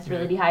someone that's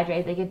really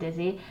dehydrated, they get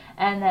dizzy,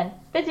 and then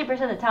 50%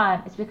 of the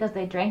time it's because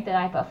they drank the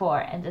night before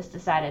and just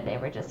decided they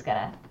were just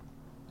gonna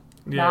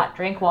not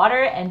drink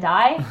water and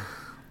die.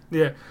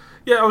 Yeah,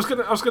 I was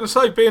gonna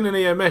say, being an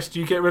EMS,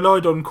 do you get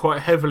relied on quite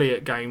heavily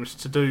at games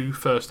to do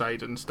first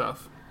aid and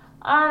stuff?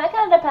 It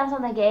kind of depends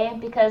on the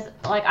game because,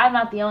 like, I'm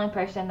not the only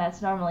person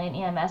that's normally an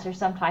EMS or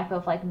some type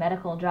of, like,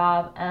 medical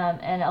job.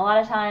 And a lot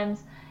of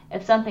times,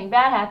 if something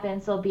bad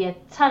happens, there'll be a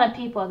ton of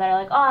people that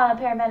are like, oh, I'm a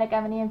paramedic,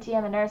 I'm an EMT,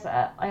 I'm a nurse.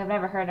 I've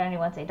never heard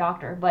anyone say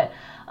doctor, but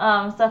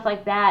stuff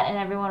like that. And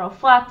everyone will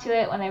flock to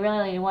it when they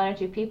really need one or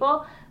two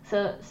people.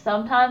 So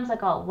sometimes,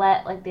 like, I'll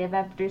let, like, the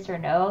event producer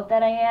know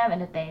that I am.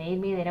 And if they need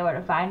me, they know where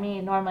to find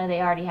me. Normally, they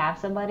already have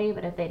somebody,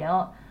 but if they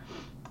don't,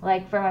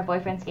 like for my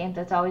boyfriend's games,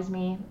 that's always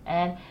me.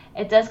 And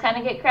it does kind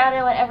of get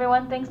crowded when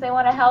everyone thinks they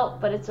want to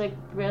help, but it's like,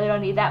 really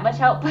don't need that much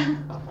help.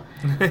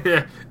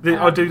 Yeah,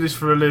 I do this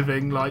for a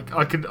living. Like,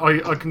 I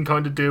can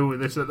kind of deal with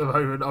this at the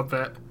moment, I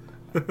bet.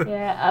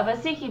 Yeah,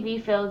 but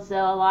CQB fields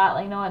though a lot.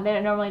 Like, no, they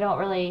normally don't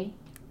really.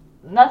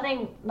 Not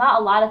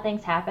a lot of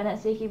things happen at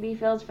CQB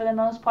fields for the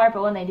most part,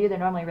 but when they do, they're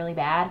normally really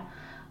bad.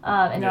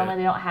 Normally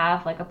they don't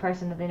have like a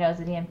person that they know is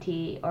an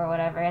EMT or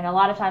whatever. And a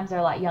lot of times they're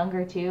a lot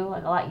younger too.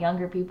 Like a lot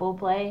younger people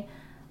play.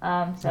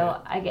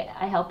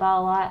 I help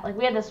out a lot. Like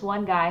we had this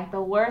one guy,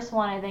 the worst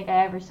one I think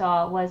I ever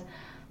saw was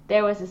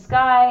there was this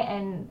guy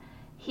and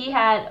he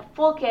had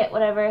full kit,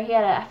 whatever. He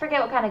had I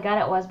forget what kind of gun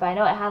it was, but I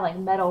know it had like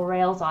metal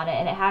rails on it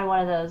and it had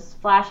one of those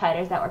flash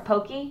hiders that were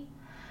pokey.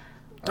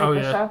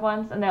 Like the sharp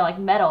ones, and they're like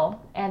metal.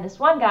 And this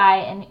one guy,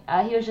 and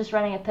he was just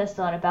running a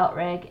pistol and a belt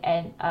rig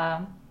and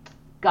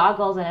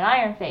goggles and an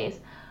iron face.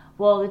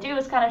 Well, the dude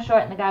was kind of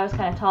short and the guy was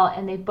kind of tall,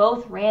 and they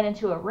both ran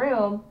into a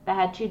room that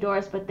had two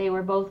doors, but they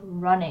were both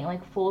running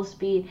like full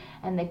speed,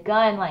 and the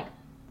gun like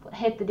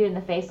hit the dude in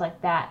the face like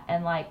that,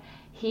 and like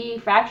he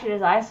fractured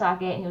his eye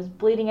socket and he was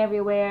bleeding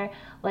everywhere.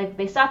 Like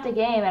they stopped the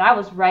game, and I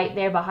was right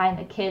there behind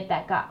the kid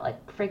that got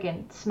like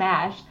freaking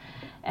smashed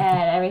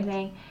and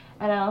everything,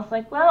 and I was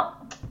like,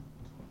 well,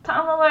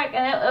 time to work.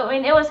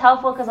 And it was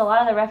helpful because a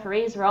lot of the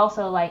referees were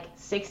also like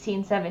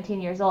 16, 17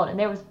 years old, and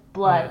there was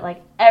blood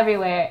like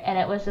everywhere, and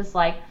it was just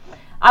like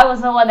I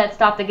was the one that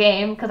stopped the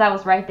game because I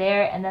was right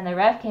there, and then the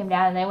ref came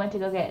down and they went to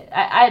go get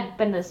I'd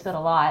been to this field a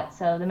lot,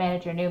 so the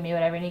manager knew me,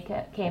 whatever, and he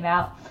came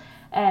out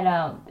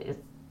and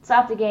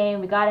stopped the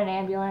game. We got an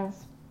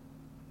ambulance,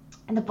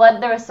 and the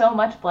blood, there was so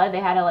much blood they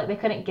had to they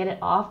couldn't get it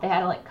off, they had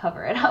to like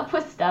cover it up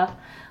with stuff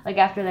like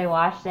after they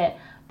washed it.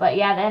 But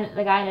yeah, then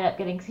the guy ended up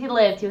he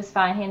lived, he was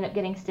fine. He ended up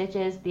getting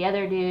stitches. The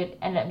other dude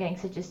ended up getting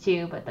stitches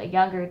too, but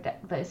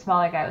the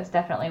smaller guy was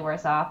definitely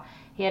worse off.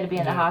 He had to be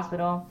in the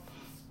hospital.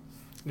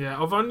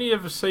 Yeah, I've only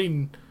ever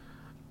seen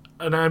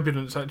an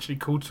ambulance actually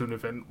called to an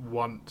event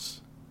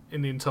once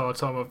in the entire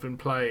time I've been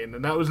playing,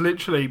 and that was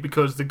literally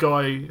because the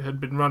guy had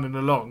been running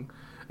along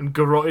and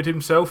garroted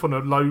himself on a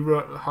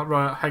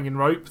low hanging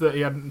rope that he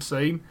hadn't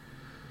seen.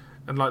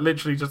 And like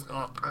literally just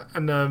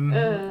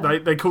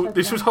they called.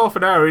 This was half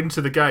an hour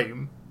into the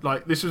game.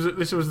 Like this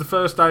was the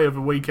first day of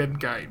a weekend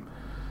game,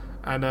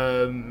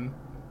 and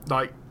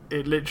like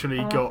it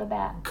literally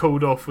got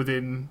called off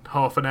within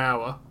half an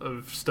hour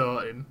of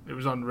starting. It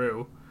was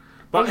unreal.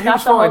 But he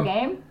was fine. The whole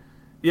game?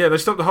 Yeah, they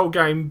stopped the whole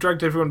game,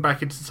 dragged everyone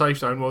back into the safe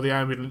zone while the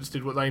ambulance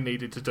did what they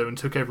needed to do and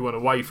took everyone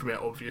away from it.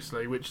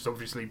 Obviously, which is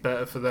obviously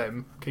better for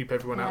them. Keep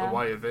everyone out of the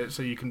way of it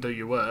so you can do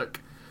your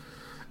work.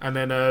 And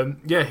then,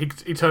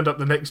 he turned up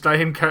the next day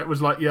and Kat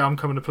was like, yeah, I'm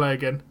coming to play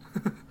again.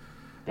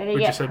 Did he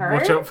get hurt?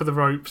 Watch out for the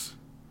ropes.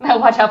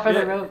 Watch out for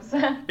the ropes.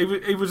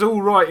 It was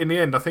all right in the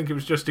end. I think it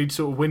was just he'd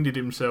sort of winded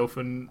himself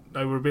and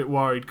they were a bit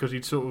worried because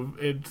he'd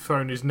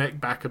thrown his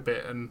neck back a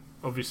bit. And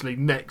obviously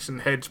necks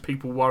and heads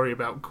people worry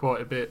about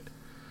quite a bit.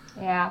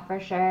 Yeah, for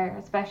sure.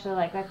 Especially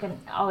like that can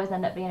always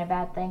end up being a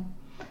bad thing.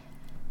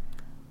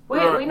 We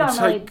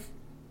normally...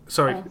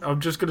 Sorry,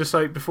 I'm just going to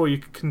say before you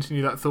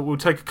continue that thought, we'll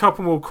take a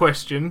couple more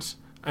questions.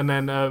 And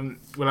then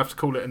we'll have to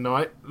call it a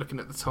night, looking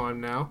at the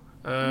time now.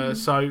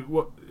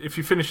 So if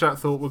you finish that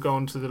thought, we'll go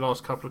on to the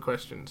last couple of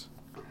questions.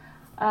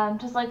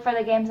 Just like for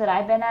the games that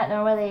I've been at,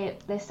 normally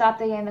they stop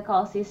the game to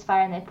call a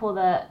ceasefire and they pull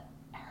the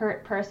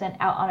hurt person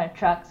out on a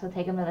truck, so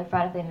take them to the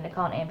front if they need to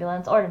call an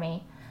ambulance, or to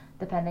me,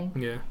 depending.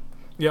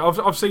 Yeah,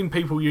 I've seen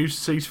people use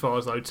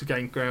ceasefires, though, to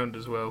gain ground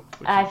as well.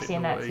 I've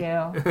seen that,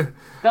 too.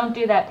 Don't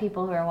do that,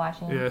 people who are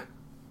watching. Yeah.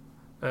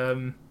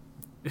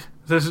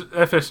 There's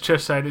FS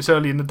Chess saying it's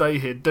early in the day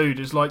here. Dude,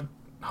 it's like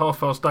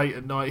 8:30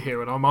 at night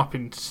here and I'm up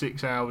in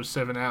 6 hours,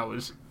 7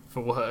 hours for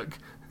work.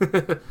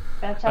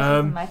 Chess is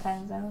in my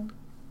time zone.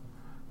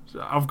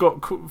 So I've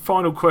got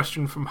final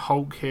question from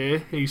Hulk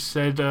here. He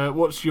said,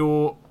 what's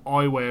your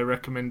eyewear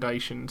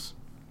recommendations?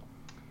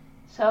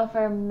 So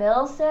for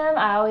Milsim,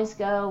 I always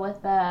go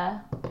with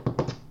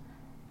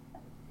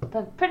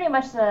pretty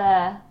much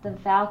the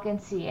Falcon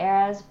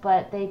Sierras,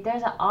 but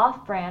there's an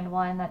off-brand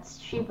one that's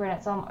cheaper and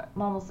it's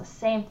almost the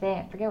same thing.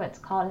 I forget what it's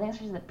called. I think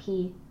it's just a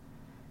P.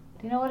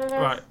 Do you know what it is?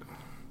 Right.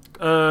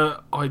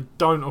 I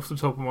don't off the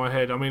top of my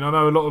head. I mean, I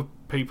know a lot of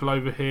people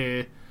over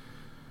here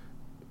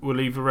will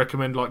either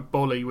recommend like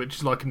Bolly, which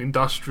is like an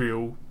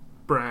industrial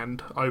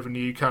brand over in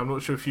the UK. I'm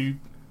not sure if you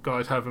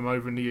guys have them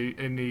over in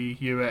the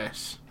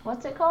US.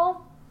 What's it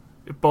called?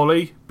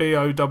 Bolly,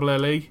 Bolle.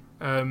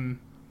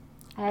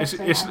 I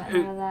actually haven't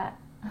heard of that.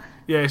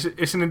 Yeah,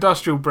 it's an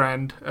industrial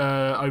brand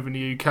over in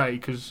the UK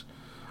because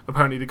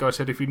apparently the guy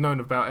said if he'd known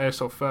about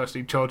airsoft first,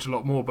 he'd charge a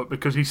lot more. But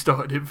because he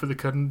started it for the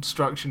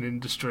construction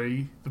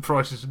industry, the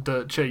prices are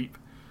dirt cheap.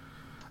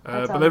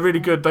 But they're really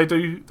good. They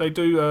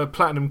do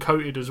platinum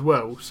coated as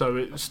well, so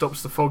it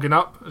stops the fogging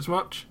up as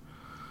much.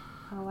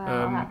 Oh wow,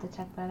 I'll have to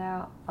check that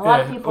out. A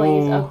lot of people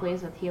use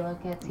Oakley's with Helo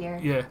kits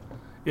here.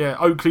 Yeah,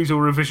 Oakley's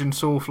or Revision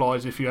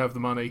Sawflies if you have the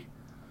money.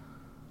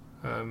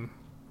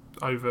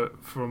 Over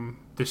from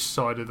this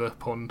side of the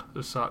pond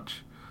as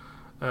such.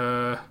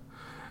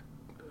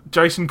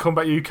 Jason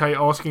Combat UK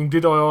asking,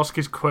 did I ask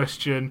his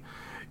question?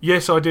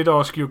 Yes, I did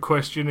ask your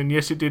question, and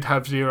yes, it did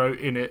have Evo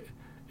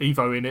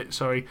in it,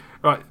 sorry.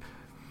 Right,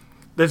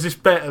 there's this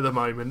bet at the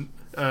moment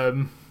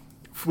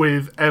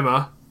with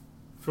Emma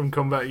from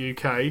Combat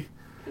UK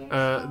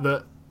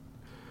that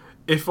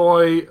if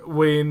I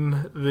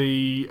win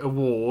the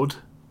award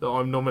that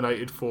I'm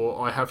nominated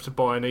for, I have to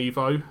buy an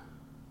Evo.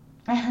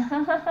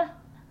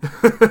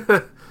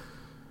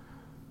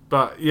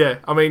 But yeah,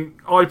 I mean,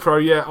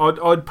 iPro, yeah,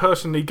 I'd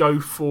personally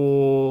go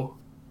for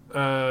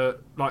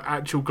like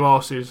actual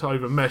glasses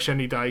over mesh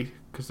any day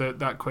because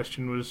that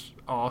question was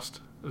asked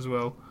as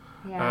well.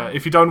 Yeah.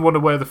 If you don't want to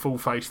wear the full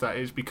face, that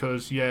is,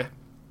 because yeah,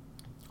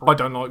 I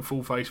don't like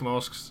full face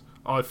masks.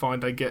 I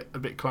find they get a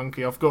bit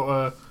clunky. I've got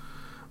a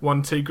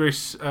one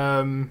Tigris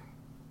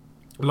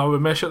lower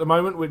mesh at the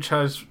moment, which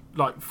has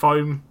like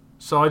foam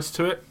sides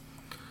to it.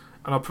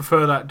 And I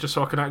prefer that just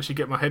so I can actually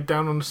get my head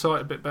down on the sight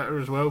a bit better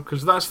as well.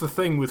 Because that's the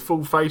thing with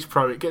Full Face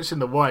Pro, it gets in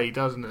the way,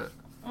 doesn't it?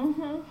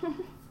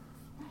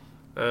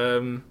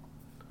 Mm-hmm.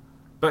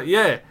 But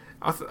yeah,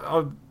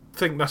 I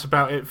think that's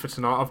about it for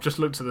tonight. I've just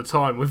looked at the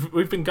time.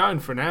 We've been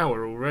going for an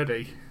hour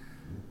already.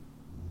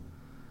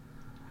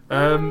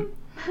 Right.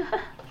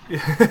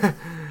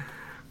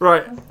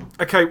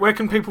 Okay, where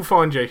can people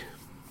find you?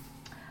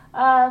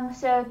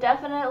 So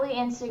definitely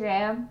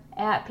Instagram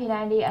at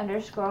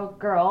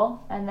P90_girl,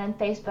 and then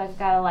Facebook,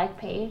 got a like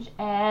page,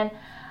 and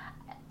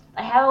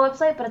I have a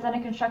website, but it's under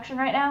construction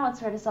right now.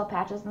 It's where to sell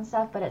patches and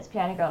stuff, but it's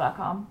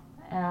P90girl.com.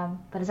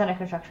 But it's under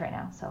construction right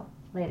now, so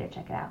later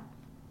check it out.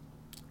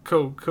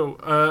 Cool.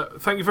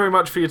 Thank you very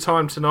much for your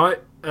time tonight.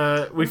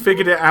 We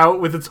figured it out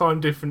with the time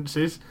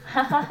differences.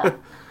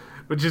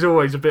 which is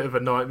always a bit of a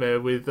nightmare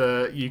with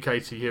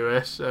UK to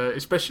US,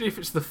 especially if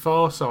it's the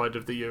far side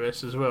of the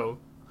US as well.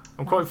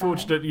 I'm quite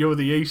fortunate you're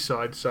the east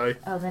side, so.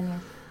 Oh, then yeah.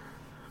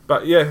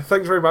 But yeah,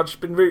 thanks very much. It's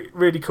been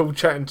really cool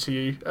chatting to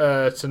you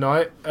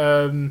tonight.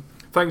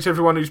 Thanks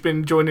everyone who's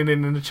been joining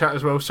in the chat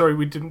as well. Sorry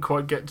we didn't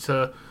quite get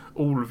to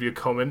all of your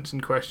comments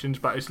and questions,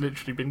 but it's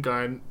literally been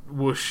going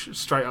whoosh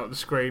straight up the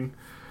screen.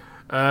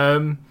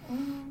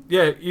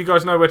 Yeah, you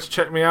guys know where to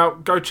check me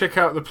out. Go check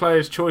out the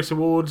Players' Choice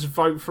Awards.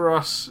 Vote for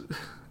us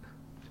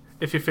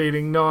if you're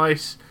feeling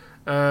nice.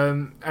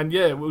 And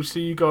yeah, we'll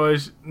see you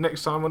guys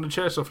next time on the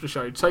Chairsofter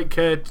Show. Take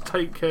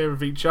care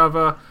of each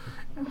other.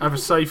 Have a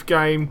safe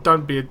game.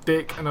 Don't be a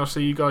dick. And I'll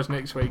see you guys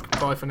next week.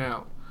 Bye for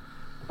now.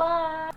 Bye.